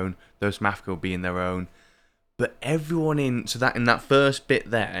in their own. Those from Africa will be in their own. But everyone in that first bit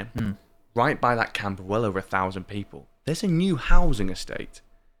there, right by that camp of well over 1,000 people, there's a new housing estate.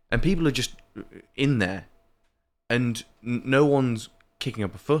 And people are just in there. And no one's kicking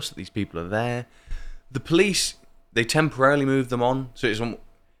up a fuss that these people are there. The police, they temporarily move them on. So it's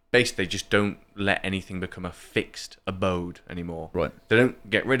basically they just don't let anything become a fixed abode anymore. Right. They don't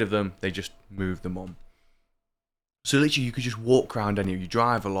get rid of them. They just move them on. So literally you could just walk around anywhere. You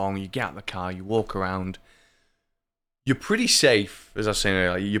drive along, you get out of the car, you walk around. You're pretty safe, as I was saying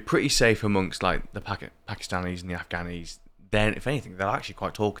earlier, you're pretty safe amongst like the Pakistanis and the Afghanis. Then, if anything, they're actually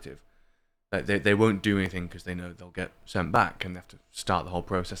quite talkative. They won't do anything because they know they'll get sent back and they have to start the whole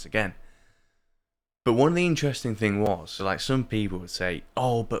process again. But one of the interesting thing was, so like some people would say,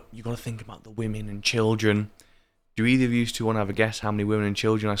 oh, but you got to think about the women and children. Do either of you two want to have a guess how many women and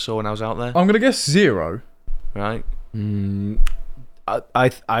children I saw when I was out there? I'm going to guess 0. Right?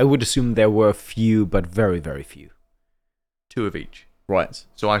 I would assume there were a few, but very, very few. 2 of each. Right.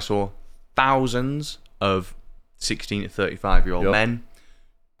 So I saw thousands of 16 to 35-year-old men,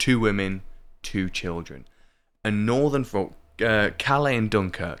 2 women, 2 children. And northern folk, Calais and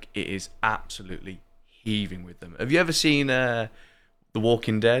Dunkirk, it is absolutely heaving with them. Have you ever seen The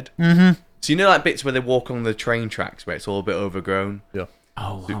Walking Dead? Mm-hmm. So you know like bits where they walk on the train tracks where it's all a bit overgrown? Yeah.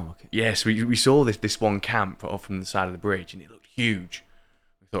 Oh, wow, okay. Yes, we saw this one camp off from the side of the bridge and it looked huge.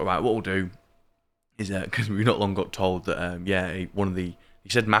 We thought, right, what we'll do is, because we not long got told that, one of the, he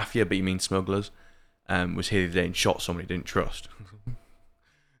said mafia, but he means smugglers, was here the other day and shot somebody he didn't trust.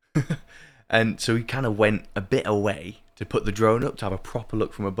 And so we kind of went a bit away to put the drone up to have a proper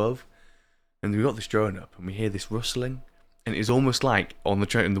look from above. And we got this drone up and we hear this rustling. And it's almost like on the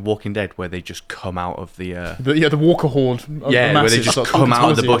train in The Walking Dead where they just come out of the walker horde. Of the where they masses just come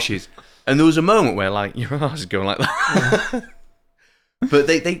out of the bushes. And there was a moment where like your ass is going like that. But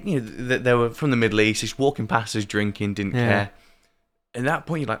they were from the Middle East, just walking past us, drinking, didn't care. And at that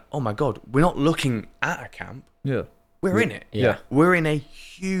point, you're like, oh my God, we're not looking at a camp. Yeah. We're in it. Yeah. We're in a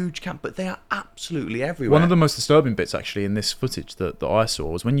huge camp, but they are absolutely everywhere. One of the most disturbing bits, actually, in this footage that I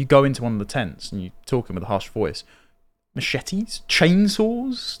saw was when you go into one of the tents and you talking with a harsh voice, machetes,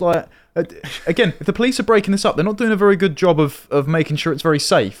 chainsaws. Like, again, if the police are breaking this up, they're not doing a very good job of making sure it's very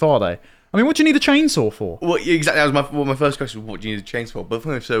safe, are they? I mean, what do you need a chainsaw for? Well, exactly. That was my first question. What do you need a chainsaw for?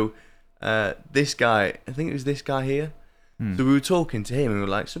 But so, this guy, I think it was this guy here. So we were talking to him and we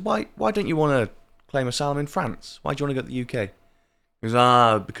were like, so why don't you want to claim asylum in France? Why do you want to go to the UK? He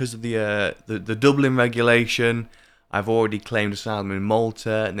goes, because of the Dublin regulation. I've already claimed asylum in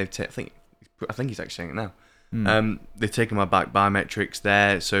Malta, and they've I think he's actually saying it now. They've taken my back biometrics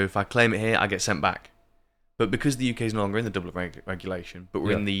there, so if I claim it here, I get sent back. But because the UK is no longer in the Dublin regulation, but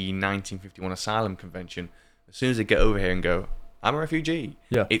we're in the 1951 Asylum Convention, as soon as they get over here and go, I'm a refugee,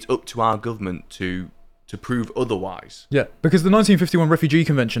 it's up to our government to prove otherwise. Yeah, because the 1951 Refugee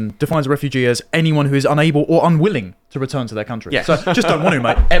Convention defines a refugee as anyone who is unable or unwilling to return to their country. Yes. So just don't want to,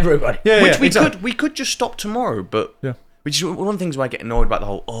 mate. Everybody. We could just stop tomorrow, but which is one of the things where I get annoyed about the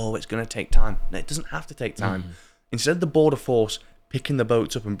whole, it's going to take time. No, it doesn't have to take time. Instead of the border force picking the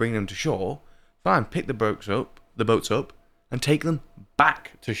boats up and bringing them to shore, fine, pick the boats up, and take them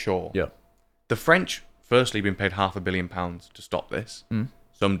back to shore. Yeah. The French, firstly, been paid £500 million to stop this.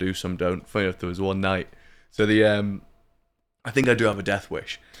 Some do, some don't. Funny enough, there was one night. So I think I do have a death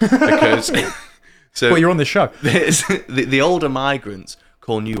wish because. Well, you're on this show. The older migrants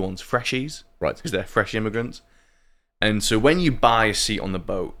call new ones freshies, right? Because they're fresh immigrants. And so when you buy a seat on the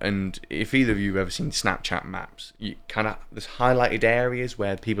boat, and if either of you have ever seen Snapchat maps, you there's highlighted areas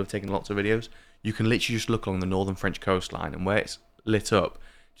where people have taken lots of videos. you can literally just look along the northern French coastline, and where it's lit up,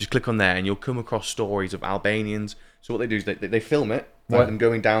 just click on there and you'll come across stories of Albanians. So what they do is they film it, like them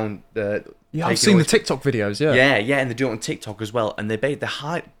going down the... Yeah, I've seen the TikTok videos, Yeah, and they do it on TikTok as well, and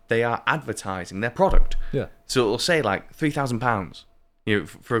they are advertising their product. Yeah. So it'll say like £3,000,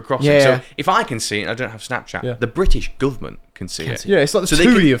 for a crossing. Yeah. So if I can see it and I don't have Snapchat, Yeah. the British government can see it. Yeah, it's like the So they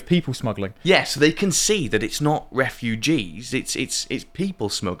can- Tui of people smuggling. Yeah, so they can see that it's not refugees, it's people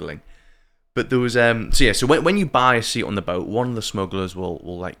smuggling. But there was so when you buy a seat on the boat, one of the smugglers will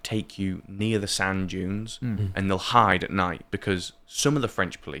like take you near the sand dunes, and they'll hide at night, because some of the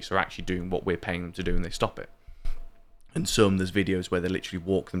French police are actually doing what we're paying them to do, and they stop it. And there's videos where they literally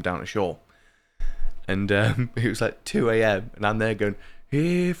walk them down to shore. And it was like 2 a.m. and I'm there going,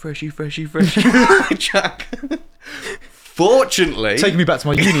 "Here, freshy, freshy, freshy," Jack. Fortunately, Taking me back to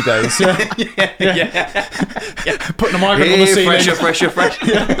my uni days. Yeah. yeah. Putting a migrant on the ceiling. fresher.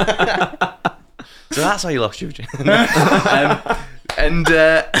 So that's how you lost your virginity.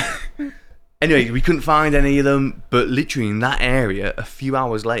 Anyway, we couldn't find any of them, but literally in that area, a few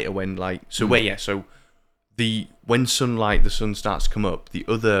hours later, when the sun starts to come up, the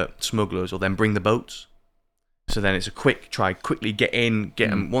other smugglers will then bring the boats. So then it's a quickly get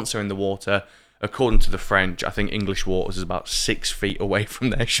them once they're in the water. According to the French, I think English waters is about 6 feet away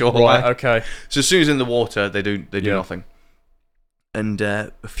from their shoreline. Right, okay. So as soon as in the water, they do nothing. And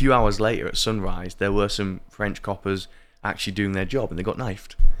a few hours later at sunrise, there were some French coppers actually doing their job, and they got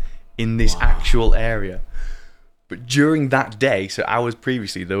knifed in this actual area. But during that day, so hours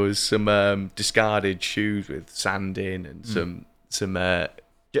previously, there was some discarded shoes with sand in, and some.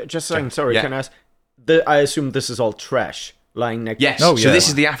 Just saying, sorry, Yeah. can I ask? I assume this is all trash lying next. Yes. Oh, So yeah. this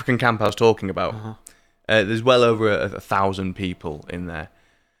is the African camp I was talking about. There's well over 1,000 people in there.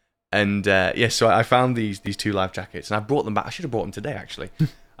 And so I found these 2 life jackets, and I brought them back. I should have brought them today, actually.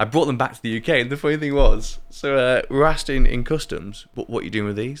 I brought them back to the UK, and the funny thing was, so we were asked in customs, what are you doing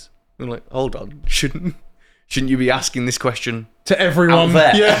with these? And I'm like, hold on, shouldn't you be asking this question To everyone. out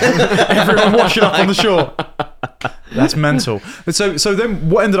there? Yeah. Everyone washing up on the shore. That's mental. But so then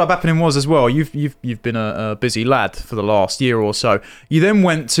what ended up happening was, as well, you've been a busy lad for the last year or so. You then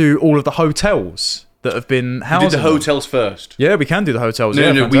went to all of the hotels that have been We housing did the them. hotels first. Yeah, we can do the hotels.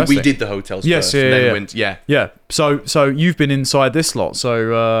 No, yeah, we fantastic. did the hotels Yes, first. yeah, and then yeah. went, Yeah. So you've been inside this lot.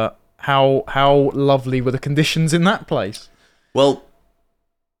 So how lovely were the conditions in that place? Well,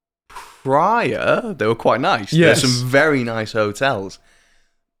 prior, they were quite nice. Yes. There's some very nice hotels.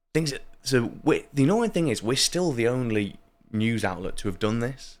 The annoying thing is, we're still the only news outlet to have done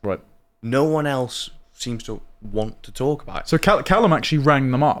this. Right. No one else seems to want to talk about it. So Callum actually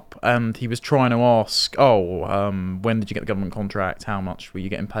rang them up, and he was trying to ask, when did you get the government contract? How much were you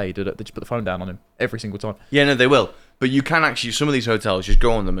getting paid? Did you put the phone down on him every single time? Yeah, no, they will. But you can actually, some of these hotels, just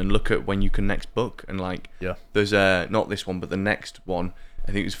go on them and look at when you can next book. And Yeah. there's not this one, but the next one, I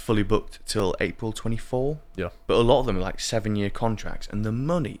think it was fully booked till April 24. Yeah. But a lot of them are like 7-year contracts, and the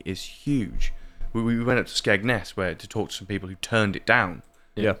money is huge. We went up to Skegness to talk to some people who turned it down.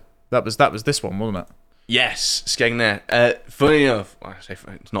 Yeah. That was this one, wasn't it? Yes, Skegness. Funny enough, well, I say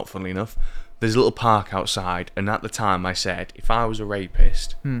it's not funny enough. There's a little park outside, and at the time I said, if I was a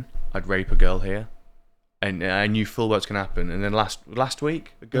rapist, I'd rape a girl here, and I knew full well what's going to happen. And then last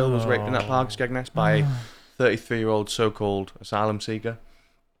week, a girl was raped in that park, Skegness, by a 33-year-old so-called asylum seeker.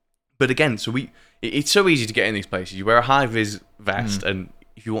 But again, it's so easy to get in these places. You wear a high-vis vest, and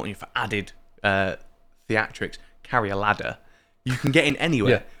if you want for added theatrics, carry a ladder. You can get in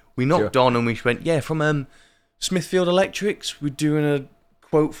anywhere. Yeah. We knocked on and we went, from Smithfield Electrics, we're doing a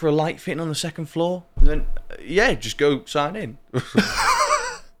quote for a light fitting on the 2nd floor. And then, just go sign in.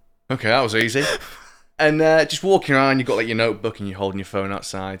 Okay, that was easy. And just walking around, you've got like your notebook and you're holding your phone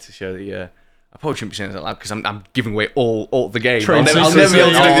outside to show that I probably shouldn't be saying this out loud because I'm giving away all the game. Trade I'll never be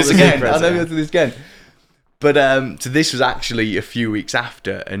able to do this secrets. again. I'll never be able to do this again. But so this was actually a few weeks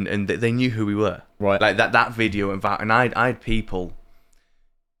after, and they knew who we were. Right. Like that video went viral, and I had people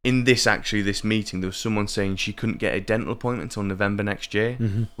in this meeting. There was someone saying she couldn't get a dental appointment until November next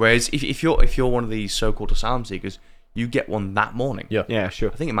year. Whereas if you're one of these so-called asylum seekers, you get one that morning. Yeah,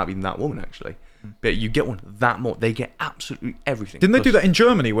 sure. I think it might be that woman actually. But you get one that morning. They get absolutely everything. Didn't they do that in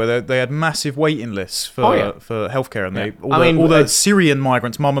Germany, where they had massive waiting lists for healthcare, and all the Syrian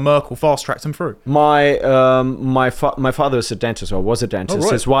migrants, Mama Merkel fast-tracked them through? My father is a dentist, or was a dentist. Oh,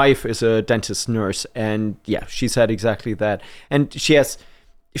 right. His wife is a dentist nurse, and she said exactly that. And she's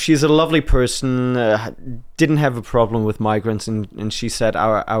a lovely person, didn't have a problem with migrants, and she said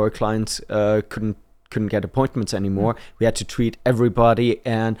our clients couldn't get appointments anymore. We had to treat everybody,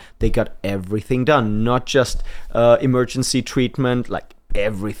 and they got everything done, not just emergency treatment, like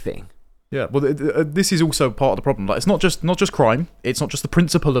everything. Yeah, well, this is also part of the problem. Like, it's not just crime. It's not just the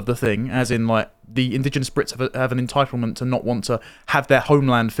principle of the thing, as in, like, the indigenous Brits have an entitlement to not want to have their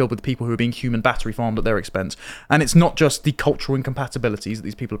homeland filled with people who are being human battery farmed at their expense. And it's not just the cultural incompatibilities that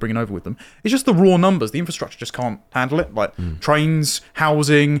these people are bringing over with them. It's just the raw numbers. The infrastructure just can't handle it. Like trains,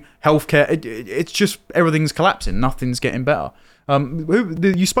 housing, healthcare. It's just everything's collapsing. Nothing's getting better.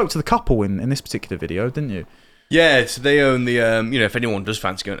 You spoke to the couple in this particular video, didn't you? Yeah, so they own the, if anyone does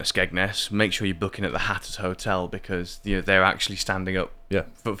fancy going to Skegness, make sure you're booking at the Hatters Hotel, because they're actually standing up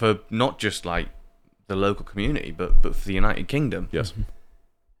for not just like the local community, but for the United Kingdom. Yes.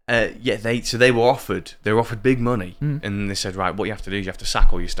 They were offered big money, and they said, right, what you have to do is you have to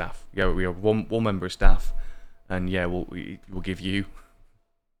sack all your staff. We have one member of staff, and we'll give you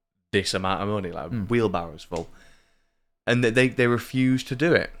this amount of money, like wheelbarrows full. And they refused to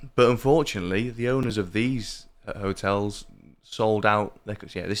do it. But unfortunately, the owners of these hotels sold out.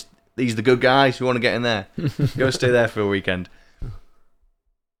 These are the good guys who want to get in there. Go stay there for a weekend.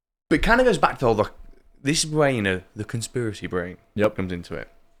 But it kind of goes back to this is where the conspiracy brain comes into it.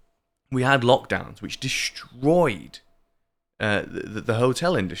 We had lockdowns which destroyed the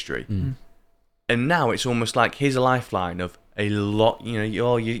hotel industry, and now it's almost like here's a lifeline of a lot.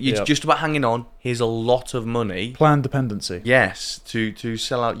 You're just about hanging on. Here's a lot of money. Planned dependency. Yes, to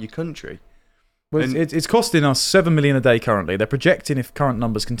sell out your country. Well, it's costing us $7 million a day currently. They're projecting, if current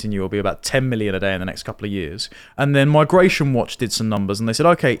numbers continue, it'll be about $10 million a day in the next couple of years. And then Migration Watch did some numbers, and they said,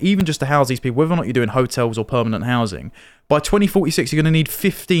 okay, even just to house these people, whether or not you're doing hotels or permanent housing, by 2046 you're going to need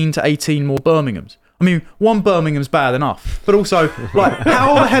 15 to 18 more Birminghams. I mean, one Birmingham's bad enough, but also, like,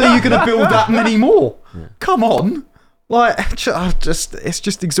 how the hell are you going to build that many more? Come on. Like, it's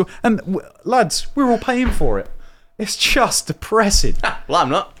just exhausting. And lads, we're all paying for it. It's just depressing. Well, I'm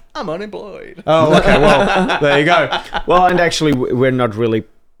not. I'm unemployed. Oh, okay. Well, there you go. Well, and actually, we're not really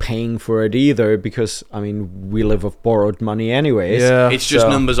paying for it either, because, I mean, we live off borrowed money anyways. Yeah. It's just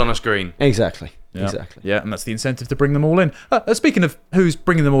numbers on a screen. Exactly. Yeah. Exactly. Yeah, and that's the incentive to bring them all in. Speaking of who's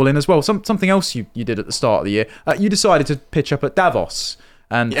bringing them all in as well, something else you did at the start of the year, you decided to pitch up at Davos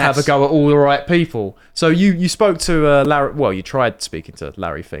and have a go at all the right people. So you spoke to Larry. Well, you tried speaking to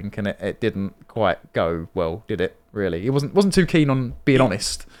Larry Fink, and it didn't quite go well, did it? Really, he wasn't too keen on being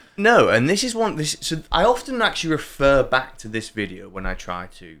honest. No, and this is one. So I often actually refer back to this video when I try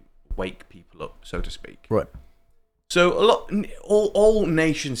to wake people up, so to speak. Right. So all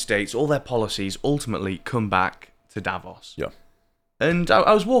nation states, all their policies ultimately come back to Davos. Yeah. And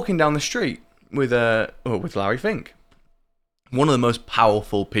I was walking down the street with Larry Fink, one of the most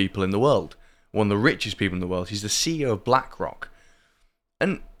powerful people in the world, one of the richest people in the world. He's the CEO of BlackRock.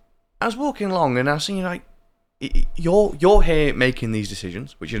 And I was walking along, and I was thinking, like, you're here making these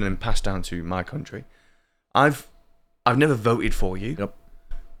decisions, which are then passed down to my country. I've never voted for you. Yep.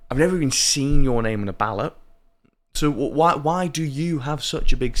 I've never even seen your name on a ballot. So why do you have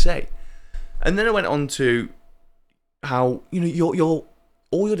such a big say? And then I went on to how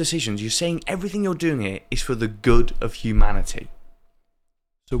all your decisions. You're saying everything you're doing here is for the good of humanity.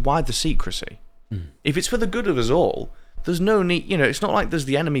 So why the secrecy? If it's for the good of us all, there's no need. It's not like there's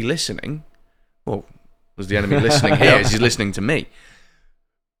the enemy listening. Well, there's the enemy listening here as he's listening to me.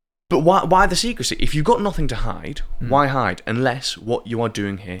 But why the secrecy? If you've got nothing to hide, why hide? Unless what you are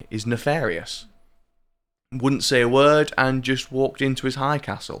doing here is nefarious. Wouldn't say a word and just walked into his high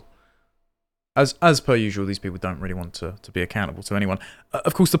castle. As per usual, these people don't really want to be accountable to anyone.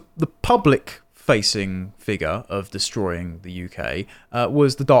 Of course, the public-facing figure of destroying the UK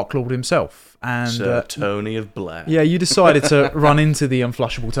was the Dark Lord himself. And Sir Tony of Blair. Yeah, you decided to run into the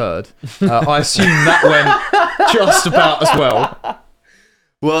unflushable turd. I assume that went just about as well.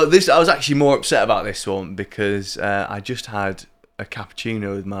 Well, I was actually more upset about this one because I just had a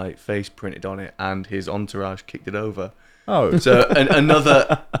cappuccino with my face printed on it, and his entourage kicked it over. Oh, so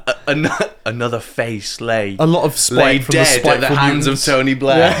another face lay a lot of spite from dead at the hands of Tony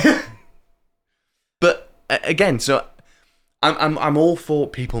Blair. Yeah. But again, so I'm all for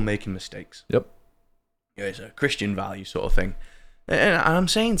people making mistakes. Yep. It's a Christian value sort of thing, and I'm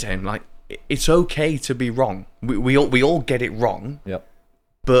saying to him, like, it's okay to be wrong. We all get it wrong. Yep.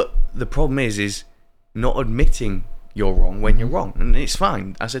 But the problem is not admitting you're wrong when you're wrong, and it's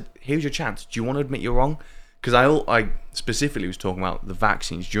fine. I said, here's your chance. Do you want to admit you're wrong? Because I specifically was talking about the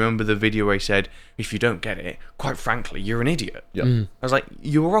vaccines. Do you remember the video where he said, if you don't get it, quite frankly, you're an idiot? Yeah. I was like,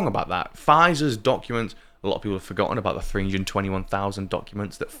 you were wrong about that. Pfizer's documents, a lot of people have forgotten about the 321,000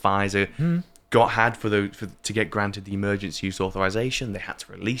 documents that Pfizer had to get granted the emergency use authorization. They had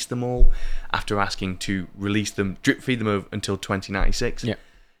to release them all after asking to release them, drip feed them over until 2096. Yeah.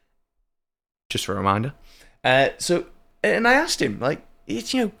 Just for a reminder. And I asked him, like,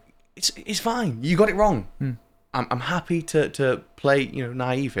 it's, it's fine. You got it wrong. I'm happy to play,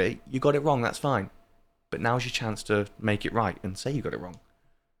 naive. You got it wrong. That's fine. But now's your chance to make it right and say you got it wrong.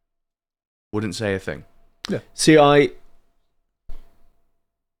 Wouldn't say a thing. Yeah. See, I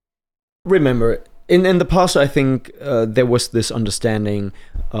remember in the past, I think there was this understanding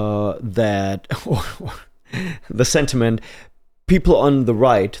that the sentiment, people on the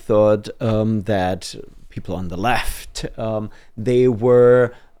right thought that people on the left, they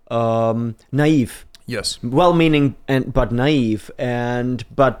were naive. Yes. Well-meaning but naive,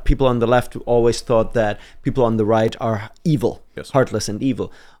 but people on the left always thought that people on the right are evil, heartless and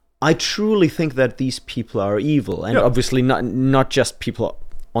evil. I truly think that these people are evil, and obviously not just people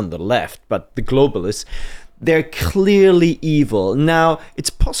on the left, but the globalists. They're clearly evil. Now, it's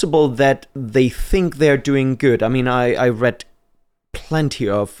possible that they think they're doing good. I mean, I read plenty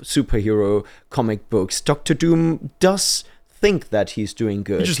of superhero comic books. Dr. Doom does think that he's doing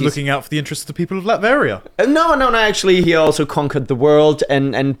good. He's looking out for the interests of the people of Latveria. No. Actually, he also conquered the world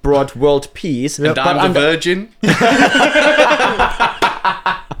and brought world peace. And I'm the virgin.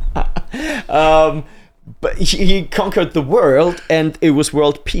 But he conquered the world, and it was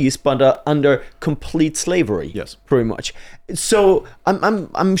world peace, but under complete slavery. Yes, pretty much. So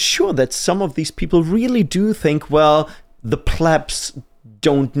I'm sure that some of these people really do think, well, the plebs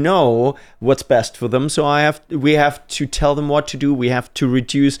don't know what's best for them, so we have to tell them what to do. We have to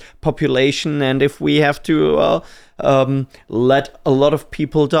reduce population, and if we have to let a lot of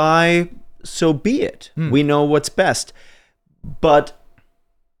people die, so be it. We know what's best, but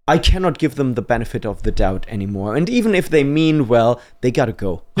I cannot give them the benefit of the doubt anymore. And even if they mean well, they gotta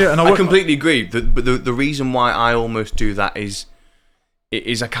go. Yeah, and I completely agree. But the reason why I almost do that is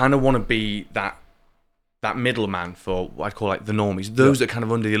I kind of want to be that middleman for what I'd call like the normies, those that kind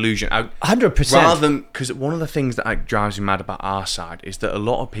of under the illusion. 100%. Rather than, because one of the things that drives me mad about our side is that a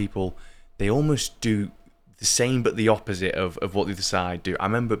lot of people, they almost do the same but the opposite of what the other side do. I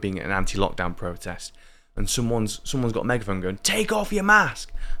remember being at an anti-lockdown protest, and someone's got a megaphone going, "Take off your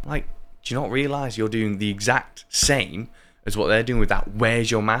mask." I'm like, do you not realise you're doing the exact same as what they're doing with that?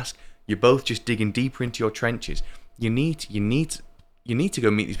 Where's your mask? You're both just digging deeper into your trenches. You need to go meet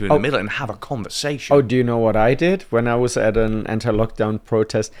these people in the middle and have a conversation. Oh, do you know what I did? When I was at an anti-lockdown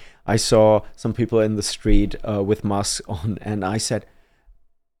protest, I saw some people in the street with masks on, and I said,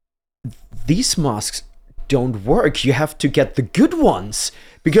 these masks don't work. You have to get the good ones,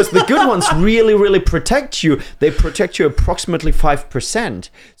 because the good ones really, really protect you. They protect you approximately 5%.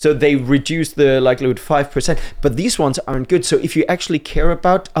 So they reduce the likelihood 5%. But these ones aren't good. So if you actually care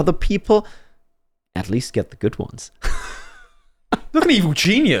about other people, at least get the good ones. Look at evil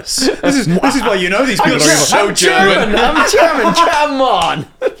genius. This is why you know these people are evil. So German. I'm German. Come on.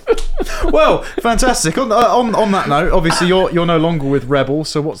 Well, fantastic. On that note, obviously you're no longer with Rebel.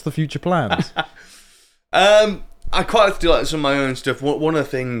 So what's the future plans? I quite like to do like some of my own stuff. One of the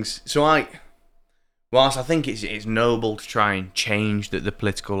things, whilst I think it's noble to try and change the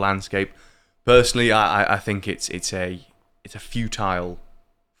political landscape, personally, I think it's a futile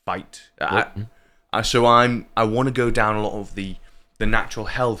fight. So I want to go down a lot of the natural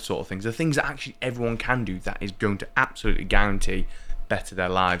health sort of things, the things that actually everyone can do that is going to absolutely guarantee better their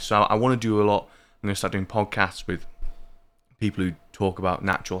lives. So I want to do a lot. I'm going to start doing podcasts with people who talk about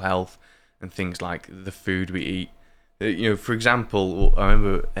natural health and things like the food we eat. For example, I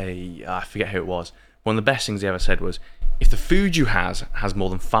remember I forget who it was. One of the best things they ever said was, if the food you has more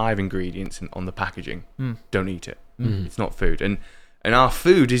than 5 ingredients on the packaging, don't eat it. It's not food. And our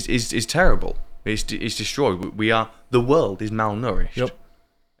food is terrible. It's destroyed. The world is malnourished. Yep.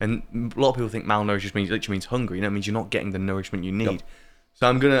 And a lot of people think malnourished literally means hungry. It means you're not getting the nourishment you need. Yep. So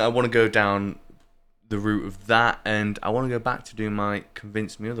I want to go down the route of that, and I want to go back to doing my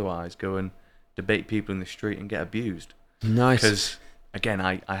convince me otherwise, go and debate people in the street and get abused. Nice. Because again,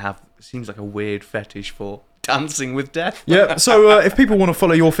 I have, it seems like a weird fetish for dancing with death. Yeah. So if people want to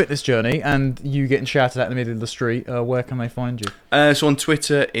follow your fitness journey and you getting shouted at in the middle of the street, where can they find you? So on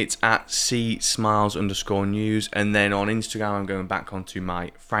Twitter, it's at @csmiles_news, and then on Instagram, I'm going back onto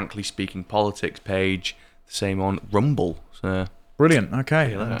my Frankly Speaking Politics page. The same on Rumble. So brilliant.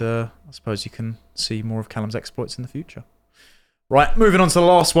 Okay. And I suppose you can see more of Callum's exploits in the future. Right, moving on to the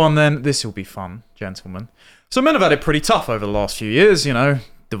last one then. This will be fun, gentlemen. So men have had it pretty tough over the last few years,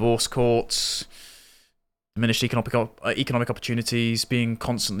 divorce courts, diminished economic opportunities, being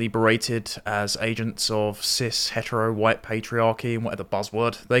constantly berated as agents of cis, hetero, white patriarchy, and whatever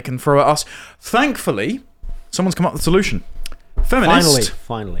buzzword they can throw at us. Thankfully, someone's come up with a solution.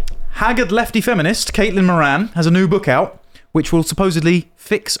 Finally. Haggard lefty feminist Caitlin Moran has a new book out, which will supposedly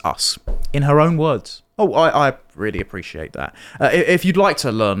fix us, in her own words. Oh, I really appreciate that. If you'd like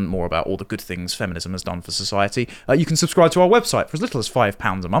to learn more about all the good things feminism has done for society, you can subscribe to our website for as little as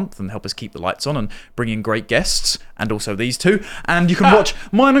 £5 a month and help us keep the lights on and bring in great guests, and also these two. And you can watch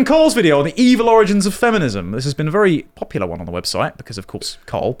mine and Carl's video on the evil origins of feminism. This has been a very popular one on the website because, of course,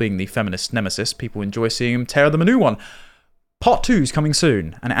 Carl, being the feminist nemesis, people enjoy seeing him tear them a new one. Part 2 is coming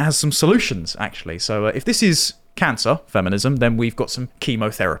soon, and it has some solutions, actually. So if this is cancer, feminism, then we've got some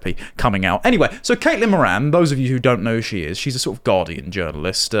chemotherapy coming out. Anyway, so Caitlin Moran, those of you who don't know who she is, she's a sort of Guardian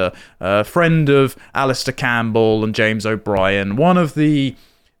journalist, a friend of Alistair Campbell and James O'Brien, one of the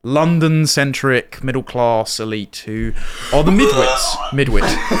London-centric middle-class elite who are the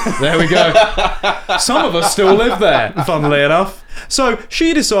midwits. There we go. Some of us still live there, funnily enough. So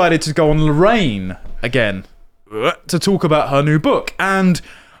she decided to go on Lorraine again to talk about her new book, and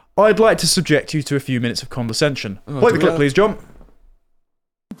I'd like to subject you to a few minutes of condescension. Play the clip, please, John.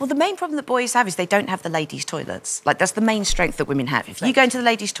 Well, the main problem that boys have is they don't have the ladies' toilets. Like, that's the main strength that women have. If you go into the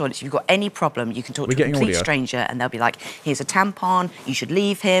ladies' toilets, if you've got any problem, you can talk to a complete stranger and they'll be like, here's a tampon, you should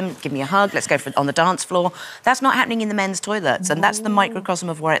leave him, give me a hug, let's go on the dance floor. That's not happening in the men's toilets, and that's the microcosm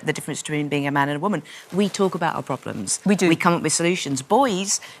of what the difference between being a man and a woman. We talk about our problems. We do. We come up with solutions.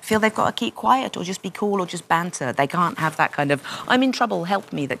 Boys feel they've got to keep quiet or just be cool or just banter. They can't have that kind of, I'm in trouble,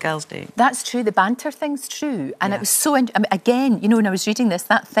 help me, that girls do. That's true. The banter thing's true. And it was so... again, you know, when I was reading this,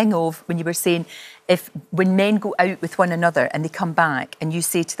 that thing of when you were saying when men go out with one another and they come back and you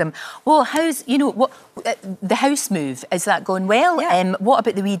say to them, well, how's, you know, what the house move, is that going well? Yeah. What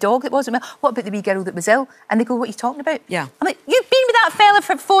about the wee dog that wasn't well? What about the wee girl that was ill? And they go, what are you talking about? Yeah. I'm like, you've been with that fella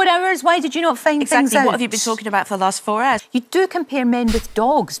for 4 hours, why did you not find things out? What have you been talking about for the last 4 hours? You do compare men with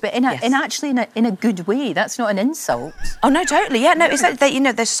dogs, but in a good way. That's not an insult. Oh no, totally. Yeah, no, it's like they, you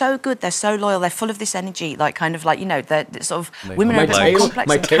know, they're so good, they're so loyal, they're full of this energy, like kind of like, you know, they're sort of women are a bit more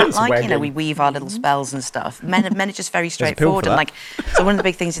complex and cat-like, you know, we weave our little spells and stuff. Men are just very straightforward, and like, so one of the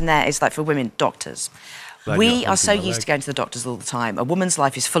big things in there is like for women, doctors. We are so used to going to the doctors all the time. A woman's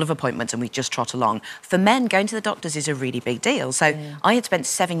life is full of appointments and we just trot along. For men, going to the doctors is a really big deal. So I had spent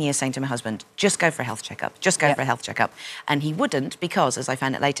 7 years saying to my husband, just go for a health checkup, just go for a health checkup. And he wouldn't because, as I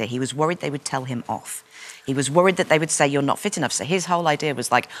found out later, he was worried they would tell him off. He was worried that they would say you're not fit enough. So his whole idea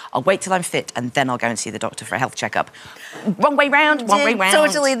was like, I'll wait till I'm fit and then I'll go and see the doctor for a health checkup. Wrong way round, wrong way round.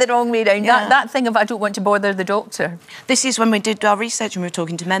 Totally the wrong way round. Yeah. That thing of I don't want to bother the doctor. This is when we did our research and we were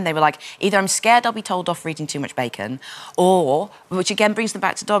talking to men, they were like, either I'm scared I'll be told off for eating too much bacon, or, which again brings them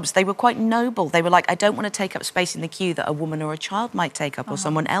back to Dobbs, they were quite noble. They were like, I don't want to take up space in the queue that a woman or a child might take up or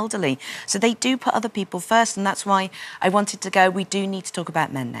someone elderly. So they do put other people first, and that's why I wanted to go, we do need to talk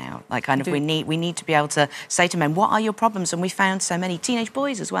about men now. Like kind of we need to be able to say to men, what are your problems? And we found so many teenage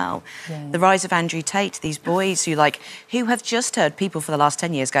boys as well. Yeah. The rise of Andrew Tate, these boys who have just heard people for the last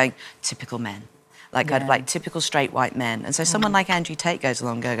 10 years going, typical men, like kind of like typical straight white men. And so someone like Andrew Tate goes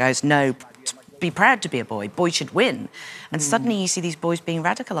along and goes, no, be proud to be a boy. Boys should win. And suddenly you see these boys being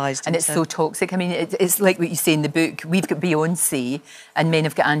radicalised. And it's so toxic. I mean, it's like what you say in the book. We've got Beyoncé and men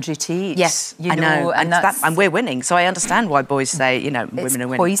have got Andrew Tate. Yes, I know. And we're winning. So I understand why boys say, you know, women are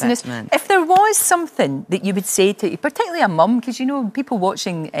winning. Poisonous. If there was something that you would say to, particularly a mum, because, you know, people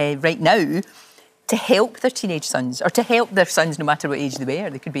watching right now, to help their teenage sons, or to help their sons no matter what age they were.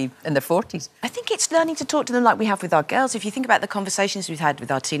 They could be in their 40s. I think it's learning to talk to them like we have with our girls. If you think about the conversations we've had with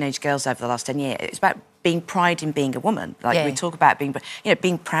our teenage girls over the last 10 years, it's about being pride in being a woman. Like we talk about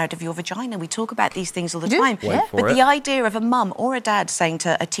being proud of your vagina. We talk about these things all the time. Yeah. But the idea of a mum or a dad saying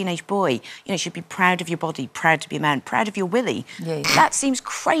to a teenage boy, you know, you should be proud of your body, proud to be a man, proud of your willy. That seems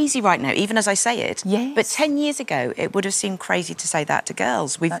crazy right now, even as I say it. Yes. But 10 years ago, it would have seemed crazy to say that to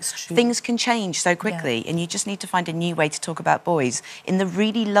girls. That's true. Things can change so quickly, and you just need to find a new way to talk about boys in the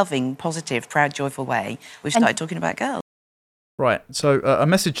really loving, positive, proud, joyful way we've started talking about girls. Right, so a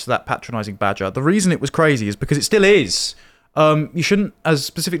message to that patronising badger. The reason it was crazy is because it still is. You shouldn't, as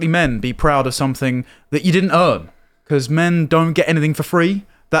specifically men, be proud of something that you didn't earn, because men don't get anything for free.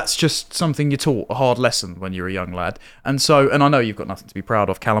 That's just something you're taught, a hard lesson when you're a young lad. And I know you've got nothing to be proud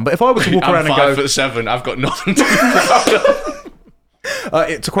of, Callum, but if I were to walk around and go... I'm 5'7", I've got nothing to be proud of.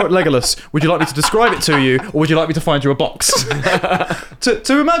 To quote Legolas, would you like me to describe it to you, or would you like me to find you a box?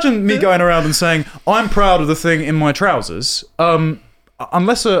 to imagine me going around and saying, I'm proud of the thing in my trousers,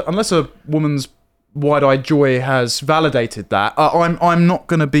 unless a woman's wide-eyed joy has validated that, I'm not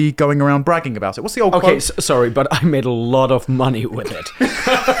going to be going around bragging about it. What's the old quote? Okay, sorry, but I made a lot of money with it.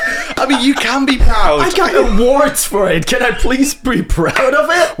 I mean, you can be proud. I got awards for it. Can I please be proud of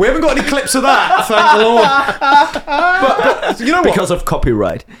it? We haven't got any clips of that, thank the Lord. But you know what? Because of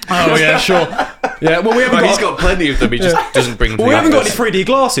copyright. Oh, yeah, sure. Yeah, well, we haven't He's got plenty of them. He just doesn't bring them. Well, we haven't got any 3D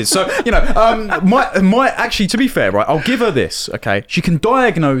glasses, so my actually, to be fair, right, I'll give her this. Okay, she can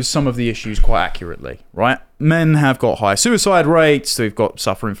diagnose some of the issues quite accurately, right? Men have got high suicide rates. We've got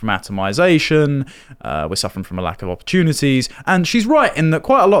suffering from atomization. We're suffering from a lack of opportunities, and she's right in that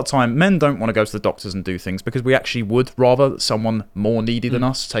quite a lot of time men don't want to go to the doctors and do things because we actually would rather someone more needy than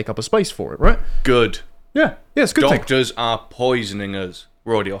us take up a space for it, right? Good. Yeah, it's a good thing. Doctors are poisoning us.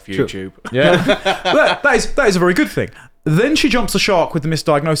 We're already off YouTube. Yeah, that is a very good thing. Then she jumps the shark with the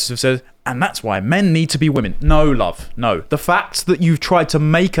misdiagnosis of says, and that's why men need to be women. No, love, no. The fact that you've tried to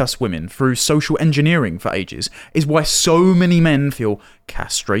make us women through social engineering for ages is why so many men feel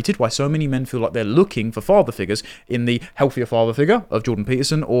castrated, why so many men feel like they're looking for father figures in the healthier father figure of Jordan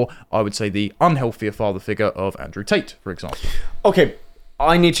Peterson, or I would say the unhealthier father figure of Andrew Tate, for example. Okay,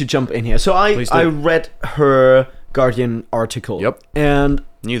 I need to jump in here. So I read her Guardian article. Yep. And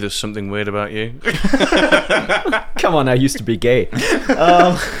Knew there's something weird about you. come on, I used to be gay.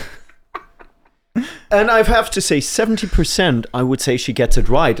 And I have to say, 70%, I would say she gets it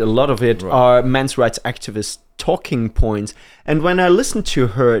right. A lot of it are men's rights activists talking points. And when I listen to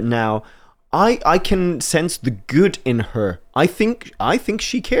her now, I can sense the good in her. I think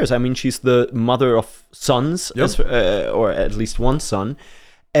she cares. I mean, she's the mother of sons, or at least one son.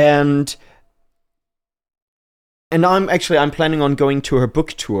 And I'm planning on going to her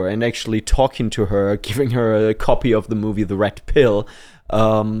book tour and actually talking to her, giving her a copy of the movie The Red Pill,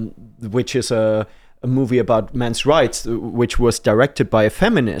 which is a movie about men's rights, which was directed by a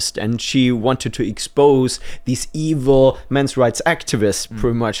feminist, and she wanted to expose these evil men's rights activists,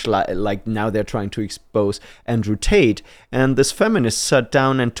 pretty much like now they're trying to expose Andrew Tate. And this feminist sat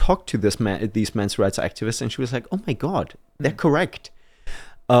down and talked to these men's rights activists, and she was like, oh my God, they're correct.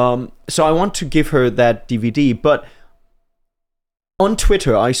 So I want to give her that DVD, but on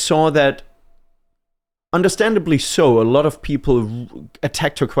Twitter I saw that, understandably so, a lot of people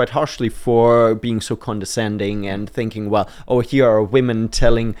attacked her quite harshly for being so condescending and thinking, well, here are women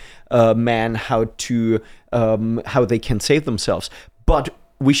telling men how they can save themselves. But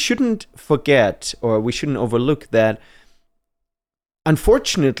we shouldn't forget, or we shouldn't overlook that,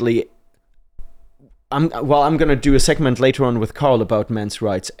 unfortunately, I'm going to do a segment later on with Carl about men's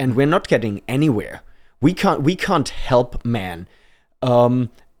rights, and we're not getting anywhere. We can't help men.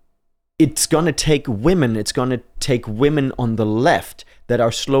 It's going to take women. It's going to take women on the left that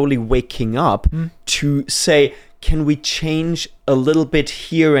are slowly waking up to say, can we change a little bit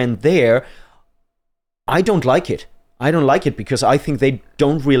here and there? I don't like it. I don't like it because I think they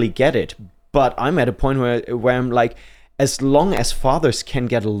don't really get it. But I'm at a point where I'm like, as long as fathers can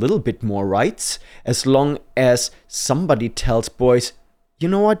get a little bit more rights, as long as somebody tells boys, you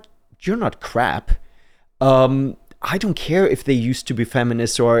know what, you're not crap. I don't care if they used to be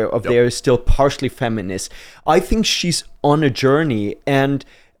feminists or if they're still partially feminist. I think she's on a journey, and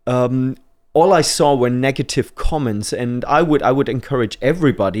all I saw were negative comments. And I would encourage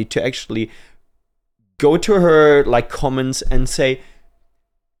everybody to actually go to her comments and say,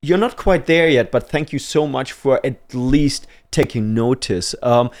 you're not quite there yet, but thank you so much for at least taking notice.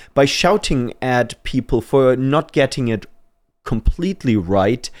 By shouting at people for not getting it completely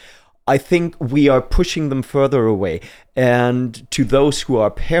right, I think we are pushing them further away. And to those who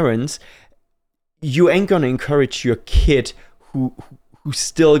are parents, you ain't gonna encourage your kid who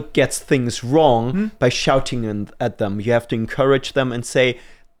still gets things wrong by shouting at them. You have to encourage them and say,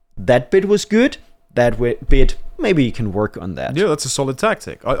 that bit was good, that bit, maybe you can work on that. Yeah, that's a solid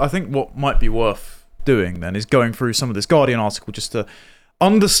tactic. I think what might be worth doing then is going through some of this Guardian article just to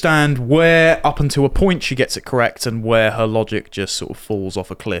understand where, up until a point, she gets it correct and where her logic just sort of falls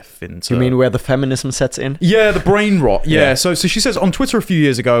off a cliff into... You mean where the feminism sets in? Yeah, the brain rot. Yeah. So she says, on Twitter a few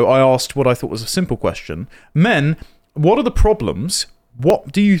years ago, I asked what I thought was a simple question. Men, what are the problems?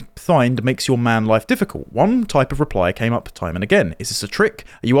 What do you find makes your man life difficult? One type of reply came up time and again. Is this a trick?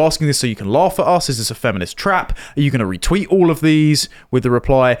 Are you asking this so you can laugh at us? Is this a feminist trap? Are you going to retweet all of these with the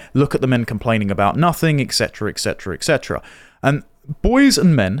reply, look at the men complaining about nothing, etc., etc., etc.? And boys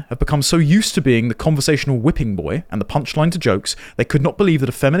and men have become so used to being the conversational whipping boy and the punchline to jokes, they could not believe that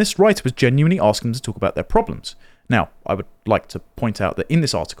a feminist writer was genuinely asking them to talk about their problems. Now, I would like to point out that in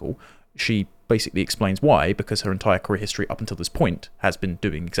this article, she basically explains why, because her entire career history up until this point has been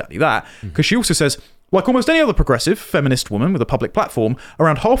doing exactly that. Because she also says, like almost any other progressive feminist woman with a public platform,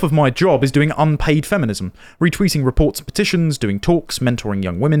 around half of my job is doing unpaid feminism, retweeting reports and petitions, doing talks, mentoring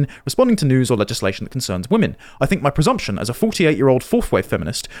young women, responding to news or legislation that concerns women. I think my presumption as a 48-year-old fourth-wave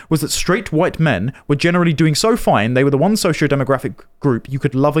feminist was that straight white men were generally doing so fine they were the one socio-demographic group you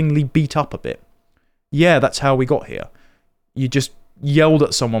could lovingly beat up a bit. Yeah, that's how we got here. yelled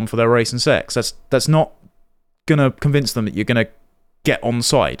at someone for their race and sex. That's not gonna convince them that you're gonna get on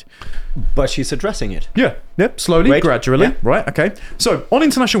side. But she's addressing it. Yeah, slowly, Right. gradually. Yeah. Right, okay. So on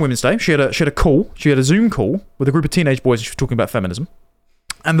International Women's Day, she had a Zoom call with a group of teenage boys. She was talking about feminism,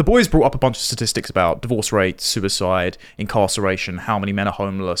 and the boys brought up a bunch of statistics about divorce rates, suicide, incarceration, how many men are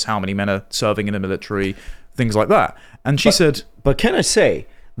homeless, how many men are serving in the military, things like that. And she said, But can I say,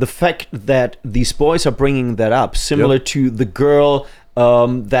 the fact that these boys are bringing that up, similar to the girl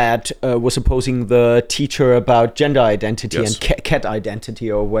that was opposing the teacher about gender identity and cat identity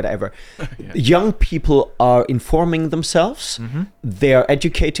or whatever. Young people are informing themselves. They're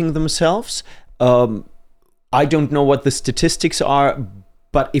educating themselves. I don't know what the statistics are,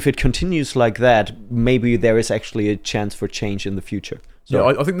 but if it continues like that, maybe there is actually a chance for change in the future. So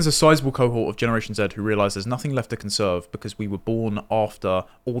I think there's a sizable cohort of Generation Z who realise there's nothing left to conserve because we were born after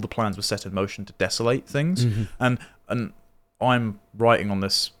all the plans were set in motion to desolate things. And I'm writing on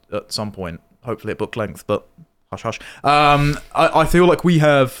this at some point, hopefully at book length, but hush hush. I feel like we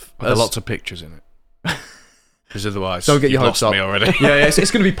have... There are lots of pictures in it. Because otherwise, don't get your hopes up. Me already. yeah, it's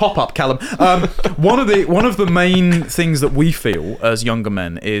going to be pop-up, Callum. One of the main things that we feel as younger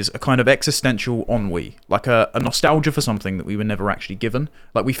men is a kind of existential ennui, like a nostalgia for something that we were never actually given.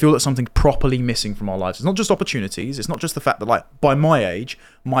 Like we feel that something's properly missing from our lives. It's not just opportunities. It's not just the fact that, like, by my age,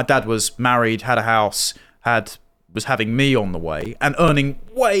 my dad was married, had a house, was having me on the way, and earning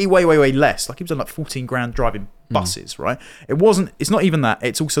way less. Like he was on like 14 grand driving buses, right? It's not even that.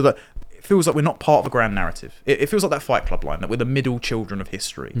 It's also that it feels like we're not part of a grand narrative. It feels like that Fight Club line, that we're the middle children of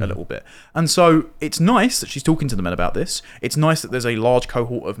history a little bit. And so it's nice that she's talking to the men about this. It's nice that there's a large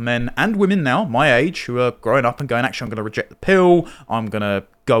cohort of men and women now, my age, who are growing up and going, actually, I'm going to reject the pill. I'm going to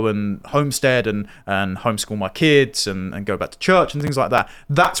go and homestead and homeschool my kids and go back to church and things like that.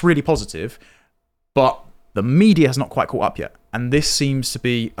 That's really positive. But the media has not quite caught up yet. And this seems to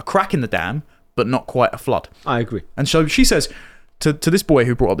be a crack in the dam, but not quite a flood. I agree. And so she says to this boy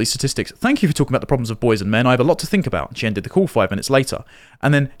who brought up these statistics, thank you for talking about the problems of boys and men. I have a lot to think about. And she ended the call 5 minutes later.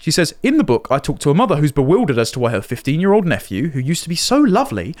 And then she says, in the book, I talked to a mother who's bewildered as to why her 15-year-old nephew, who used to be so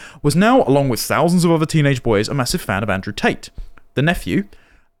lovely, was now, along with thousands of other teenage boys, a massive fan of Andrew Tate. The nephew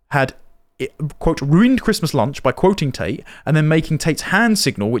had, quote, ruined Christmas lunch by quoting Tate and then making Tate's hand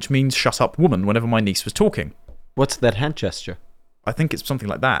signal, which means shut up woman, whenever my niece was talking. What's that hand gesture? I think it's something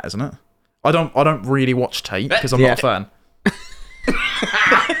like that, isn't it? I don't really watch Tate because I'm not a fan.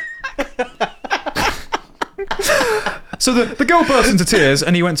 So the girl burst into tears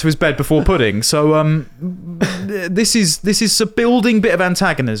and he went to his bed before pudding. So this is a building bit of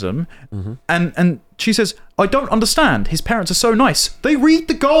antagonism. And she says, I don't understand. His parents are so nice. They read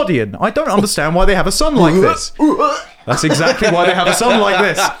The Guardian. I don't understand why they have a son like this. That's exactly why they have a son like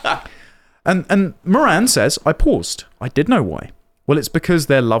this. And Moran says, I paused. I did know why. Well, it's because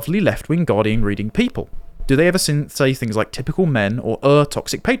they're lovely left-wing Guardian reading people. Do they ever say things like typical men or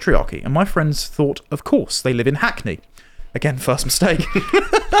toxic patriarchy? And my friends thought, of course, they live in Hackney. Again, first mistake.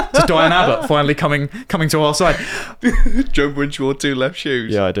 So Diane Abbott finally coming to our side. Do you remember when she wore 2 left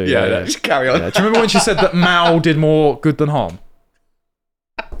shoes? Yeah, I do. Yeah. Just carry on. Yeah. Do you remember when she said that Mao did more good than harm?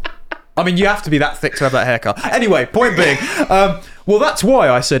 I mean, you have to be that thick to have that haircut. Anyway, point being, well, that's why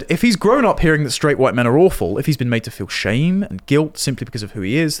I said, if he's grown up hearing that straight white men are awful, if he's been made to feel shame and guilt simply because of who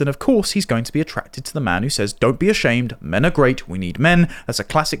he is, then of course he's going to be attracted to the man who says, don't be ashamed, men are great, we need men. That's a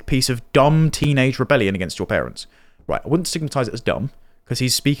classic piece of dumb teenage rebellion against your parents. Right, I wouldn't stigmatise it as dumb, because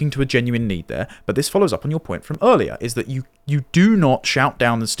he's speaking to a genuine need there, but this follows up on your point from earlier, is that you do not shout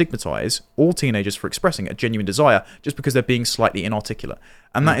down and stigmatise all teenagers for expressing a genuine desire just because they're being slightly inarticulate.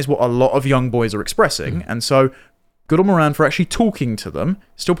 And that is what a lot of young boys are expressing, and so good on Moran for actually talking to them,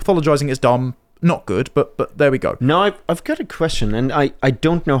 still pathologising it as dumb, not good, but there we go. Now, I've got a question, and I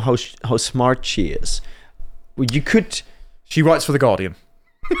don't know how smart she is. You could... She writes for The Guardian.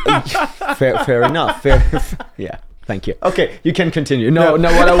 Fair enough. Yeah. Thank you. Okay, you can continue. No,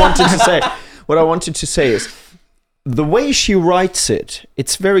 what I wanted to say is, the way she writes it,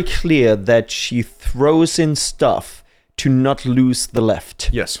 it's very clear that she throws in stuff to not lose the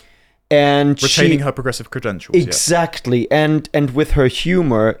left. Yes. And retaining her progressive credentials. Exactly. Yeah. And with her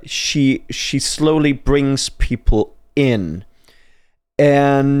humor, she slowly brings people in.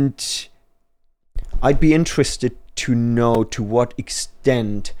 And I'd be interested to know to what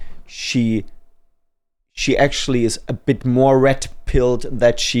extent she actually is a bit more red-pilled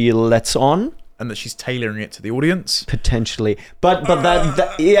that she lets on. and that she's tailoring it to the audience. Potentially, but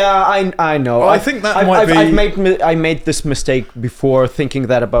that yeah, I know. Well, I think that might be. I made this mistake before, thinking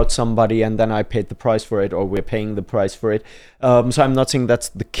that about somebody, and then I paid the price for it, or we're paying the price for it. So I'm not saying that's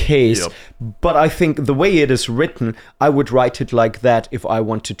the case, but I think the way it is written, I would write it like that if I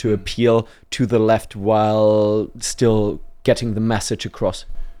wanted to appeal to the left while still getting the message across.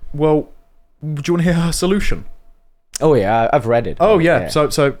 Well, do you want to hear her solution? Oh yeah, I've read it. Oh yeah.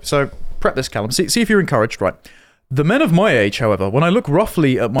 So prep this, Callum. See if you're encouraged, right? The men of my age, however, when I look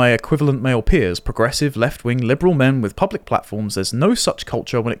roughly at my equivalent male peers, progressive, left-wing, liberal men with public platforms, there's no such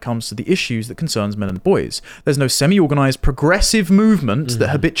culture when it comes to the issues that concerns men and boys. There's no semi-organised progressive movement that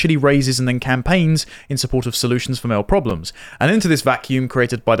habitually raises and then campaigns in support of solutions for male problems. And into this vacuum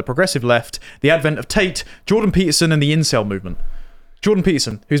created by the progressive left, the advent of Tate, Jordan Peterson and the incel movement. Jordan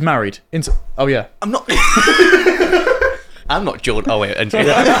Peterson, who's married. Oh yeah. I'm not... I'm not Jordan. Oh wait, all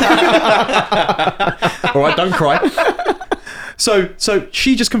right, don't cry. So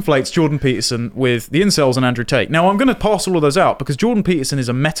she just conflates Jordan Peterson with the incels and Andrew Tate. Now I'm going to pass all of those out because Jordan Peterson is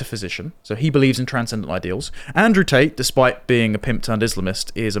a metaphysician, so he believes in transcendent ideals. Andrew Tate, despite being a pimp turned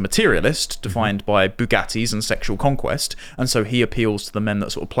Islamist, is a materialist defined by Bugattis and sexual conquest, and so he appeals to the men that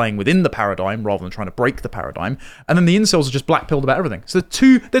are sort of playing within the paradigm rather than trying to break the paradigm. And then the incels are just black-pilled about everything. So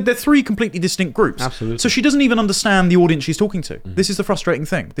they're three completely distinct groups. Absolutely. So she doesn't even understand the audience she's talking to. This is the frustrating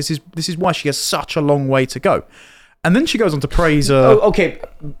thing. This is why she has such a long way to go. And then she goes on to praise... okay,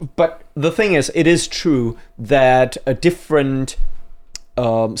 but the thing is, it is true that different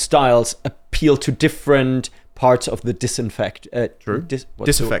styles appeal to different parts of the disaffected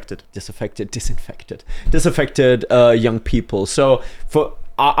young people. So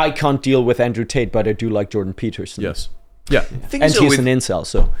I can't deal with Andrew Tate, but I do like Jordan Peterson. Yes. Yeah. And he's an incel,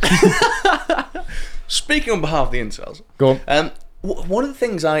 so... Speaking on behalf of the incels... Go on. One of the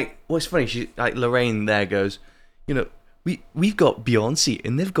things what's funny, Lorraine there goes... You know, we've got Beyonce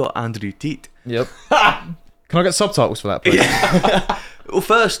and they've got Andrew Tate. Yep. Can I get subtitles for that, please? Well,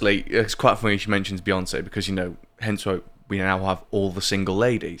 firstly, it's quite funny she mentions Beyonce because, hence why we now have all the single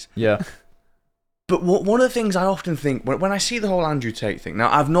ladies. Yeah. But one of the things I often think, when I see the whole Andrew Tate thing, now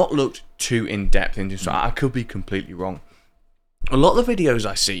I've not looked too in-depth into it, so I could be completely wrong. A lot of the videos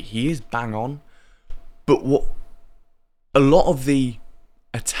I see, he is bang on, but a lot of the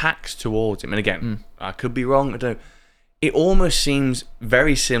attacks towards him, and again, I could be wrong, I don't know, it almost seems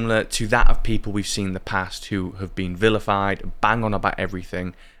very similar to that of people we've seen in the past who have been vilified, bang on about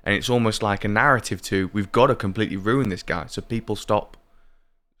everything, and it's almost like a narrative we've got to completely ruin this guy, so people stop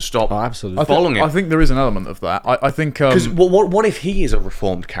absolutely following him. I think there is an element of that. I think... Because what if he is a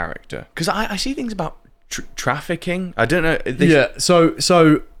reformed character? Because I see things about trafficking, I don't know...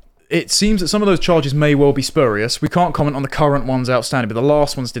 So it seems that some of those charges may well be spurious. We can't comment on the current ones outstanding, but the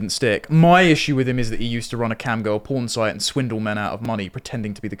last ones didn't stick. My issue with him is that he used to run a camgirl porn site and swindle men out of money,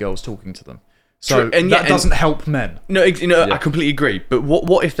 pretending to be the girls talking to them. So that doesn't help men. No, I completely agree. But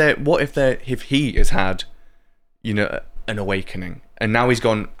what if he has had, an awakening, and now he's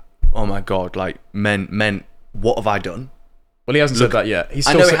gone, oh my god, like men, what have I done? Well, he hasn't said that yet. He's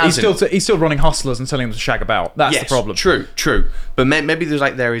still running hustlers and telling them to shag about. That's the problem. True. But maybe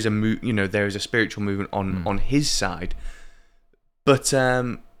there is a spiritual movement on his side. But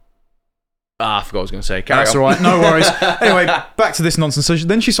I forgot what I was going to say. That's all right. No worries. Anyway, back to this nonsense. So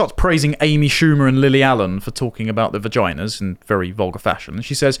then she starts praising Amy Schumer and Lily Allen for talking about their vaginas in very vulgar fashion. And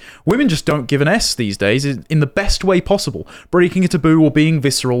she says, women just don't give an S these days in the best way possible. Breaking a taboo or being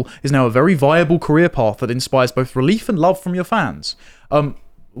visceral is now a very viable career path that inspires both relief and love from your fans.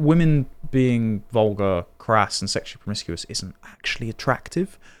 Women being vulgar, crass, and sexually promiscuous isn't actually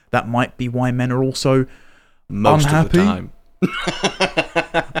attractive. That might be why men are also most unhappy. Of the time.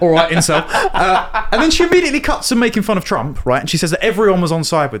 All right, incel. And then she immediately cuts to making fun of Trump, right? And she says that everyone was on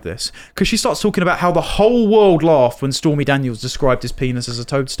side with this because she starts talking about how the whole world laughed when Stormy Daniels described his penis as a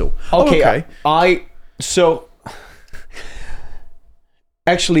toadstool. Okay.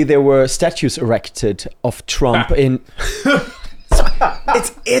 Actually, there were statues erected of Trump in.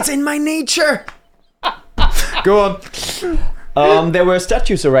 It's in my nature. Go on. There were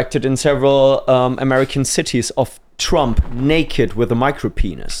statues erected in several American cities of Trump naked with a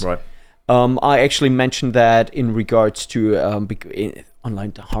micropenis. Right. I actually mentioned that in regards to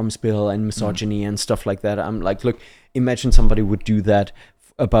online harms bill and misogyny and stuff like that. I'm like, look, imagine somebody would do that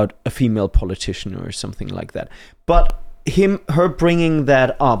about a female politician or something like that. But her bringing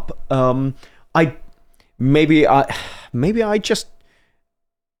that up, I'm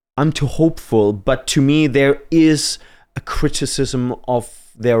too hopeful. But to me, there is a criticism of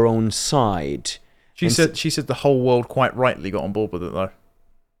their own side. She said the whole world quite rightly got on board with it, though.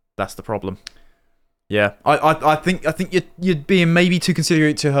 That's the problem. Yeah, I think you're being maybe too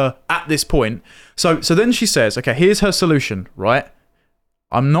considerate to her at this point. So then she says, okay, here's her solution, right?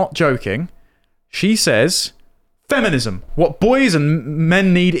 I'm not joking. She says, feminism. What boys and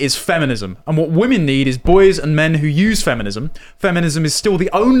men need is feminism. And what women need is boys and men who use feminism. Feminism is still the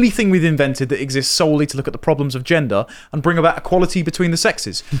only thing we've invented that exists solely to look at the problems of gender and bring about equality between the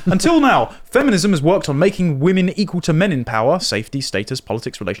sexes. Until now, feminism has worked on making women equal to men in power, safety, status,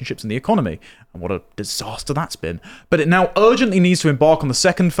 politics, relationships, and the economy. And what a disaster that's been. But it now urgently needs to embark on the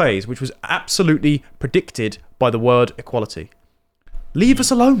second phase, which was absolutely predicted by the word equality. Leave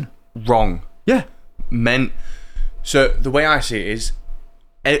us alone. Wrong. Yeah. Men... So the way I see it is,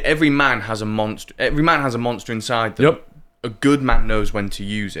 every man has a monster. Every man has a monster inside them. Yep. A good man knows when to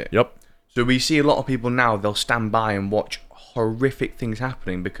use it. Yep. So we see a lot of people now. They'll stand by and watch horrific things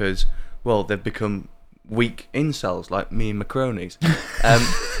happening because, well, they've become weak incels like me and my cronies.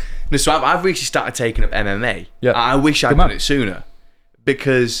 So I've recently started taking up MMA. Yeah. I wish I'd done it sooner,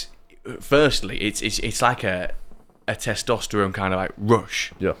 because, firstly, it's like a testosterone kind of like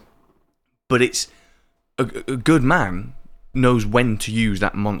rush. Yeah. But it's. A good man knows when to use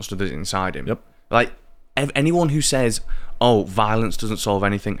that monster that's inside him. Yep. Like, anyone who says, oh, violence doesn't solve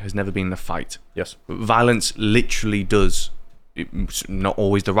anything has never been in a fight. Yes. Violence literally does, it's not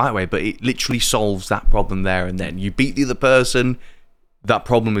always the right way, but it literally solves that problem there and then. You beat the other person, that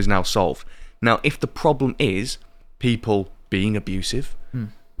problem is now solved. Now, if the problem is people being abusive,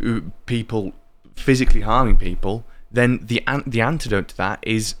 people physically harming people, then the antidote to that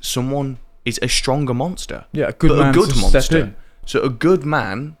is someone... is a stronger monster. Yeah, a good man to step in. So a good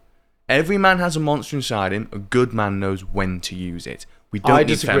man, every man has a monster inside him. A good man knows when to use it. We don't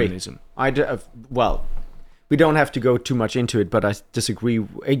need feminism. Well, we don't have to go too much into it, but I disagree.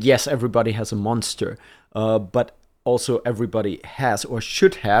 Yes, everybody has a monster, but also everybody has or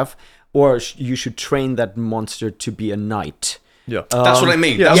should have, or you should train that monster to be a knight. Yeah, that's what I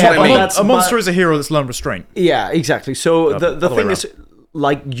mean. Yeah, that's what I mean. A monster is a hero that's learned restraint. Yeah, exactly. So the thing is,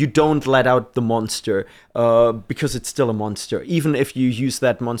 like, you don't let out the monster because it's still a monster. Even if you use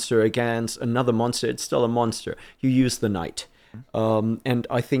that monster against another monster, it's still a monster. You use the knight. And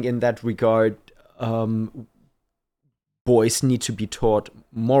I think in that regard, boys need to be taught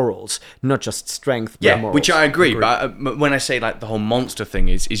morals, not just strength, but morals. Which I agree. But when I say, like, the whole monster thing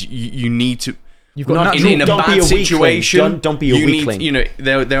is you need to... You've got in a bad situation. Don't be a weakling. You know,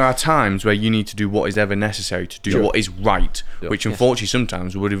 there are times where you need to do what is ever necessary to do what is right, which unfortunately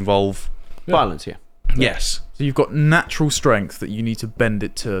sometimes would involve violence. Yeah. Yes. So you've got natural strength that you need to bend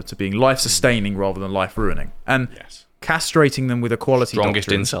it to being life-sustaining rather than life-ruining, and castrating them with equality. Strongest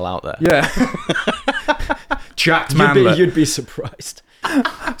doctrine. incel out there. Yeah. Jacked Manlet. You'd be surprised.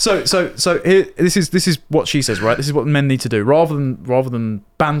 So here, this is what she says, right? This is what men need to do, rather than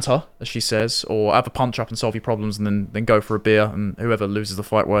banter, as she says, or have a punch up and solve your problems, and then go for a beer, and whoever loses the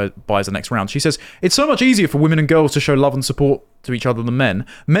fight buys the next round. She says it's so much easier for women and girls to show love and support to each other than men.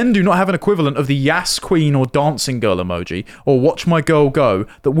 Men do not have an equivalent of the Yas Queen or dancing girl emoji or watch my girl go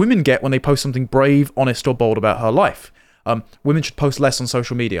that women get when they post something brave, honest, or bold about her life. Women should post less on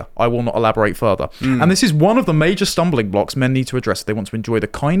social media. I will not elaborate further. And this is one of the major stumbling blocks men need to address if they want to enjoy the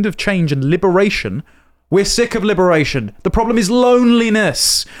kind of change and liberation. We're sick of liberation. The problem is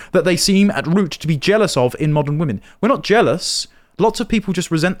loneliness that they seem at root to be jealous of in modern women. We're not jealous. Lots of people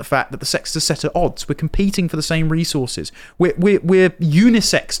just resent the fact that the sexes are set at odds. We're competing for the same resources. We're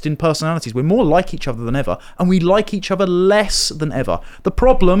unisexed in personalities. We're more like each other than ever, and we like each other less than ever. The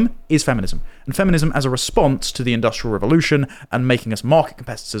problem is feminism, and feminism as a response to the Industrial Revolution and making us market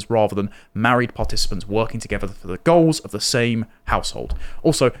competitors rather than married participants working together for the goals of the same household.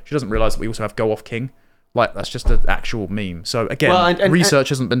 Also, she doesn't realise that we also have Go Off King. Like, that's just an actual meme. So, again, research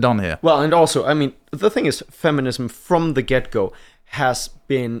hasn't been done here. Well, and also, I mean, the thing is, feminism from the get-go has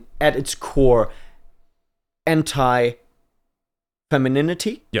been, at its core,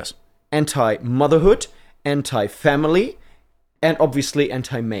 anti-femininity. Yes. Anti-motherhood, anti-family, and obviously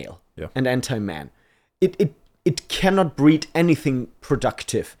anti-male. Yeah. And anti-man. It cannot breed anything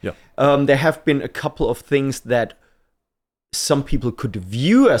productive. Yeah. There have been a couple of things that some people could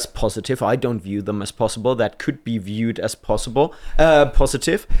view as positive. I don't view them as possible. That could be viewed as positive.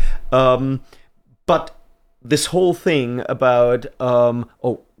 But this whole thing about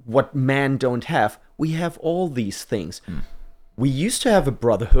what men don't have, we have all these things. We used to have a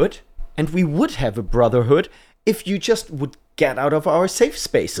brotherhood, and we would have a brotherhood if you just would get out of our safe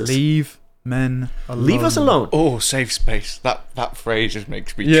spaces. Leave men alone. Leave us alone. Oh, safe space. That phrase just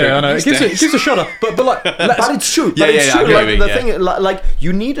makes me Yeah, I know. It gives a shudder. But like, But it's true. Yeah, But it's yeah, true. I get Like, what you the mean, thing, like,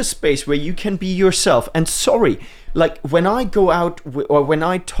 you need a space where you can be yourself. And sorry, like when I go out or when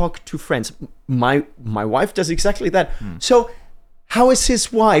I talk to friends, my wife does exactly that. So, how is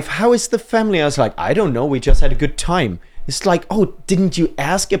his wife? How is the family? I was like, I don't know. We just had a good time. It's like, oh, didn't you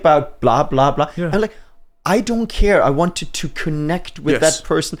ask about blah blah blah? Yeah. I'm like, I don't care. I wanted to connect with Yes. that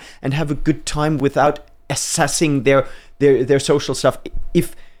person and have a good time without assessing their social stuff.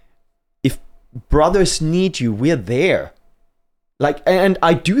 If brothers need you, we're there. Like, and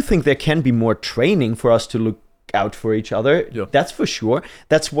I do think there can be more training for us to look out for each other. Yeah. That's for sure.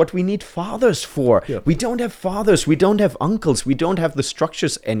 That's what we need fathers for. Yeah. We don't have fathers. We don't have uncles. We don't have the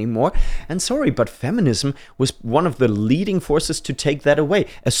structures anymore. And sorry, but feminism was one of the leading forces to take that away.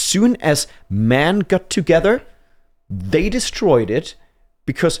 As soon as men got together, they destroyed it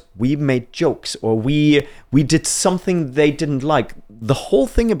because we made jokes or we did something they didn't like. The whole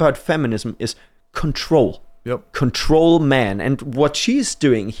thing about feminism is control. Yep. Control man. And what she's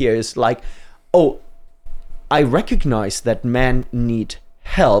doing here is like, oh, I recognize that men need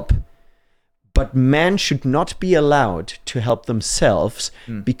help, but men should not be allowed to help themselves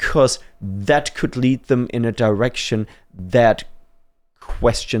because that could lead them in a direction that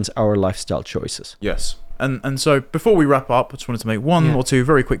questions our lifestyle choices. Yes. And so before we wrap up, I just wanted to make one or two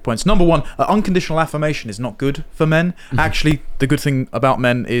very quick points. Number one, unconditional affirmation is not good for men. Actually, the good thing about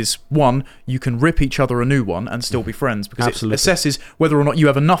men is, one, you can rip each other a new one and still be friends because Absolutely. it assesses whether or not you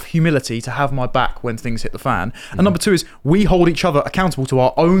have enough humility to have my back when things hit the fan. And number two is we hold each other accountable to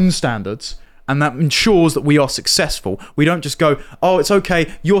our own standards. And that ensures that we are successful. We don't just go, oh, it's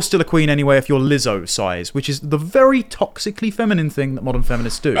okay, you're still a queen anyway if you're Lizzo size, which is the very toxically feminine thing that modern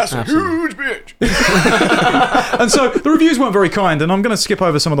feminists do. That's a huge bitch. And so the reviews weren't very kind, and I'm going to skip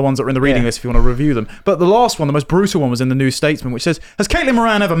over some of the ones that are in the reading list if you want to review them. But the last one, the most brutal one, was in the New Statesman, which says, has Caitlin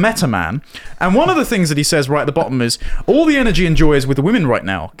Moran ever met a man? And one of the things that he says right at the bottom is, all the energy and joy is with the women right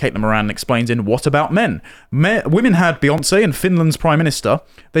now. Caitlin Moran explains in What About Men? Women had Beyonce and Finland's Prime Minister.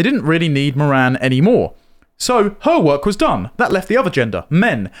 They didn't really need Moran anymore. So her work was done. That left the other gender,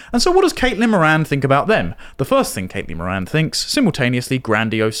 men. And so what does Caitlin Moran think about them? The first thing Caitlin Moran thinks, simultaneously,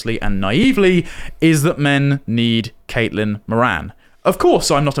 grandiosely, and naively, is that men need Caitlin Moran. Of course,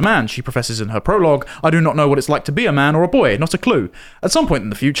 I'm not a man, she professes in her prologue. I do not know what it's like to be a man or a boy, not a clue. At some point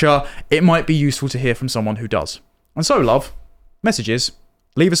in the future, it might be useful to hear from someone who does. And so, love, messages,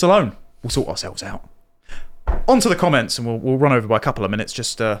 leave us alone. We'll sort ourselves out. On to the comments, and we'll run over by a couple of minutes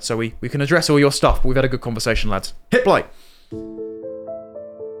just so we can address all your stuff. But we've had a good conversation, lads. Hit play.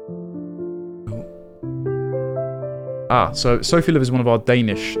 So Sophie Liv is one of our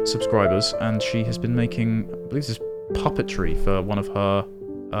Danish subscribers, and she has been making, I believe this is puppetry for one of her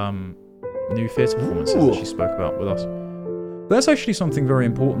new theatre performances that she spoke about with us. That's actually something very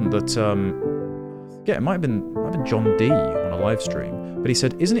important that, it might have been John D on a live stream, but he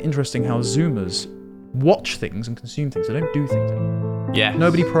said, isn't it interesting how Zoomers watch things and consume things? They don't do things anymore. Yeah.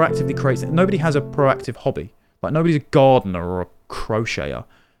 Nobody proactively creates it. Nobody has a proactive hobby. Like, nobody's a gardener or a crocheter.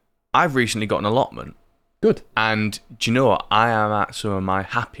 I've recently got an allotment. Good. And do you know what? I am at some of my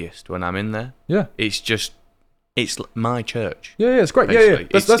happiest when I'm in there. Yeah. It's my church. Yeah, it's great. Basically.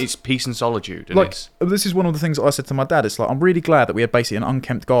 Yeah. It's peace and solitude. And Like, this is one of the things that I said to my dad. It's like, I'm really glad that we had basically an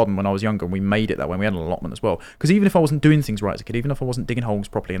unkempt garden when I was younger, and we made it that way. We had an allotment as well. Because even if I wasn't doing things right as a kid, even if I wasn't digging holes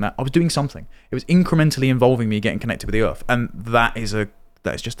properly and that, I was doing something. It was incrementally involving me getting connected with the earth. And that is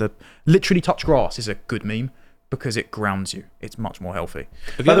just a literally touch grass is a good meme because it grounds you. It's much more healthy.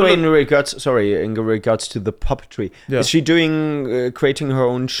 By the way, in regards to the puppetry, is she doing creating her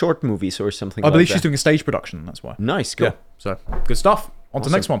own short movies or something? I believe like she's that? doing a stage production. That's why. Nice, cool. Yeah. So good stuff. On to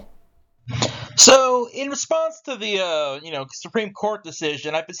the next one. So, in response to the Supreme Court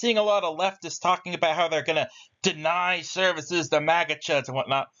decision, I've been seeing a lot of leftists talking about how they're going to deny services to MAGA chuds and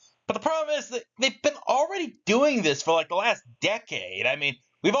whatnot. But the problem is that they've been already doing this for like the last decade. I mean,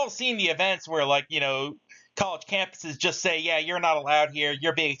 we've all seen the events where college campuses just say, yeah, you're not allowed here,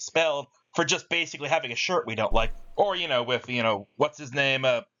 you're being expelled for just basically having a shirt we don't like. Or, with, what's his name,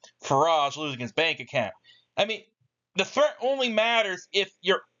 Farage losing his bank account. I mean, the threat only matters if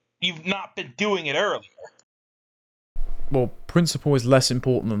you've not been doing it earlier. Well, principle is less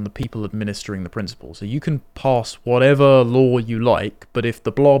important than the people administering the principle. So you can pass whatever law you like, but if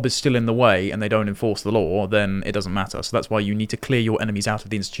the blob is still in the way and they don't enforce the law, then it doesn't matter. So that's why you need to clear your enemies out of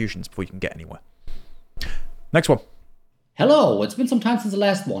the institutions before you can get anywhere. Next one. Hello, it's been some time since the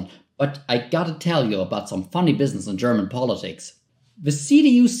last one, but I gotta tell you about some funny business in German politics. The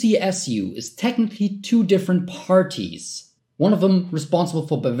CDU-CSU is technically two different parties. One of them responsible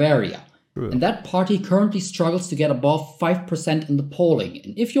for Bavaria. And that party currently struggles to get above 5% in the polling.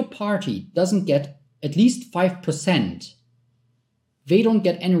 And if your party doesn't get at least 5%, they don't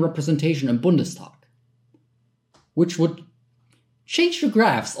get any representation in Bundestag, which would change the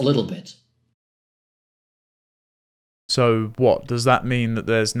graphs a little bit. So what? Does that mean that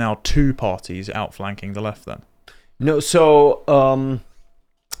there's now two parties outflanking the left then? No, so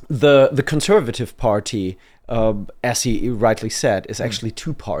the Conservative Party, as he rightly said, is actually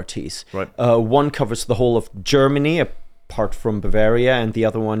two parties. Right. One covers the whole of Germany, apart from Bavaria, and the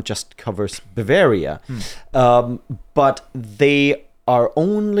other one just covers Bavaria. But they're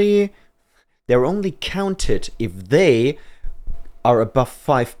only counted if they are above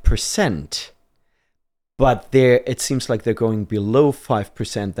 5%. But it seems like they're going below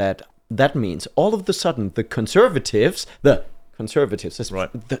 5%. That means all of a sudden the Conservatives, the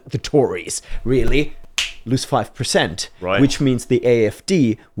Tories, really lose 5%, right. Which means the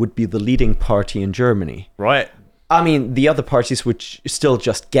AfD would be the leading party in Germany. Right. I mean, the other parties would still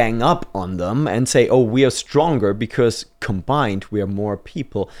just gang up on them and say, oh, we are stronger because combined we are more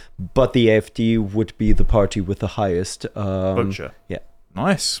people. But the AfD would be the party with the highest vote share. Yeah.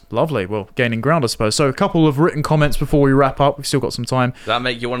 Nice. Lovely. Well, gaining ground, I suppose. So a couple of written comments before we wrap up. We've still got some time. Does that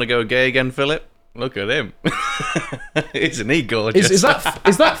make you want to go gay again, Philip? Look at him. Isn't he gorgeous? Is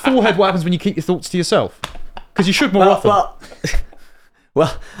that forehead what happens when you keep your thoughts to yourself? Because you should more often.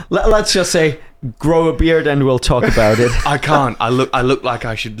 Well, let's just say grow a beard and we'll talk about it. I can't. I look like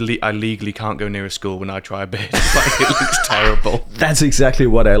I should. I legally can't go near a school when I try a beard. Like, it looks terrible. That's exactly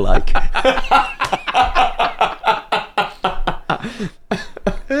what I like.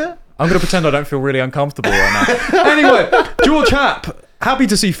 I'm going to pretend I don't feel really uncomfortable right now. Anyway, George Happ, happy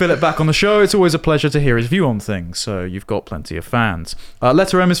to see Philip back on the show. It's always a pleasure to hear his view on things, so you've got plenty of fans.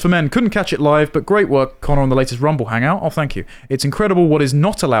 Letter M is for men. Couldn't catch it live, but great work, Connor, on the latest Rumble Hangout. Oh, thank you. It's incredible what is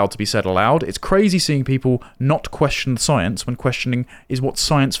not allowed to be said aloud. It's crazy seeing people not question science when questioning is what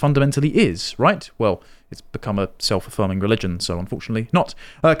science fundamentally is, right? Well, it's become a self-affirming religion, so unfortunately not.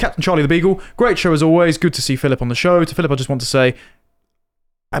 Captain Charlie the Beagle, great show as always. Good to see Philip on the show. To Philip, I just want to say...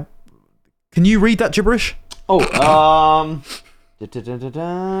 Can you read that gibberish? Oh,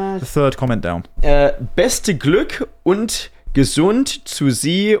 The third comment down. Beste Glück und gesund zu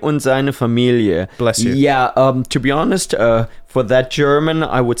Sie und seine Familie. Bless you. Yeah, to be honest, for that German,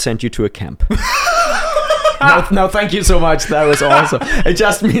 I would send you to a camp. No, thank you so much. That was awesome. It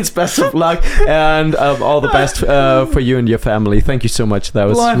just means best of luck and all the best for you and your family. Thank you so much. That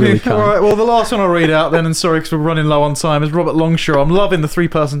was really kind. All right, well, the last one I'll read out then, and sorry because we're running low on time, is Robert Longshaw. I'm loving the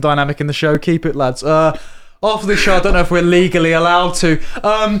three-person dynamic in the show. Keep it, lads. After this show, I don't know if we're legally allowed to.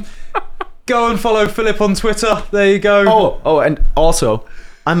 Go and follow Philip on Twitter. There you go. Oh, and also...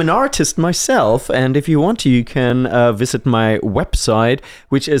 I'm an artist myself, and if you want to, you can visit my website,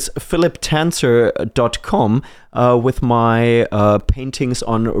 which is philipptanzer.com, with my paintings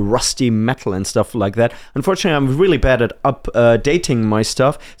on rusty metal and stuff like that. Unfortunately, I'm really bad at updating my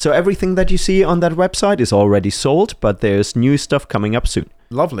stuff, so everything that you see on that website is already sold, but there's new stuff coming up soon.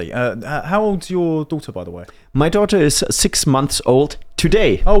 Lovely. How old's your daughter, by the way? My daughter is 6 months old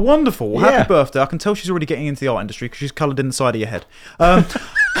today. Oh, wonderful. Well, Yeah. happy birthday. I can tell she's already getting into the art industry because she's coloured in the side of your head.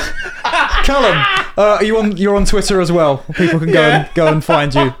 Callum, you're on Twitter as well. People can go and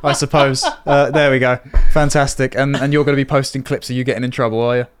find you, I suppose. There we go. Fantastic. And you're going to be posting clips of you getting in trouble,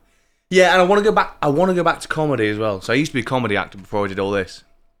 are you? Yeah, and I want to go back. I want to go back to comedy as well. So I used to be a comedy actor before I did all this.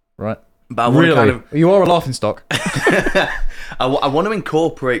 Right. But I want to kind of... You are a laughing stock. I want to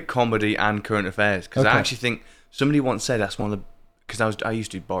incorporate comedy and current affairs because Okay. I actually think somebody once said that's one of the... Because I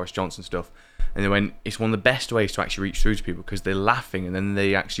used to do Boris Johnson stuff, and they went, it's one of the best ways to actually reach through to people because they're laughing and then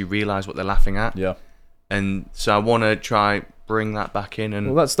they actually realise what they're laughing at. Yeah. And so I want to try bring that back in.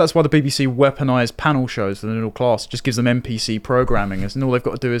 And Well, that's why the BBC weaponised panel shows for the middle class. It just gives them NPC programming, and all they've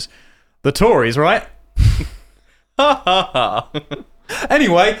got to do is the Tories, right?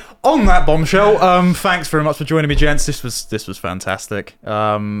 Anyway, on that bombshell, thanks very much for joining me, gents. This was fantastic.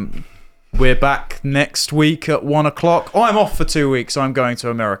 We're back next week at 1 o'clock. I'm off for 2 weeks. I'm going to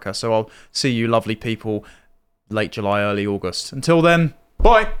America, so I'll see you lovely people late July, early August. Until then,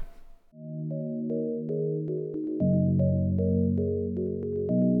 bye.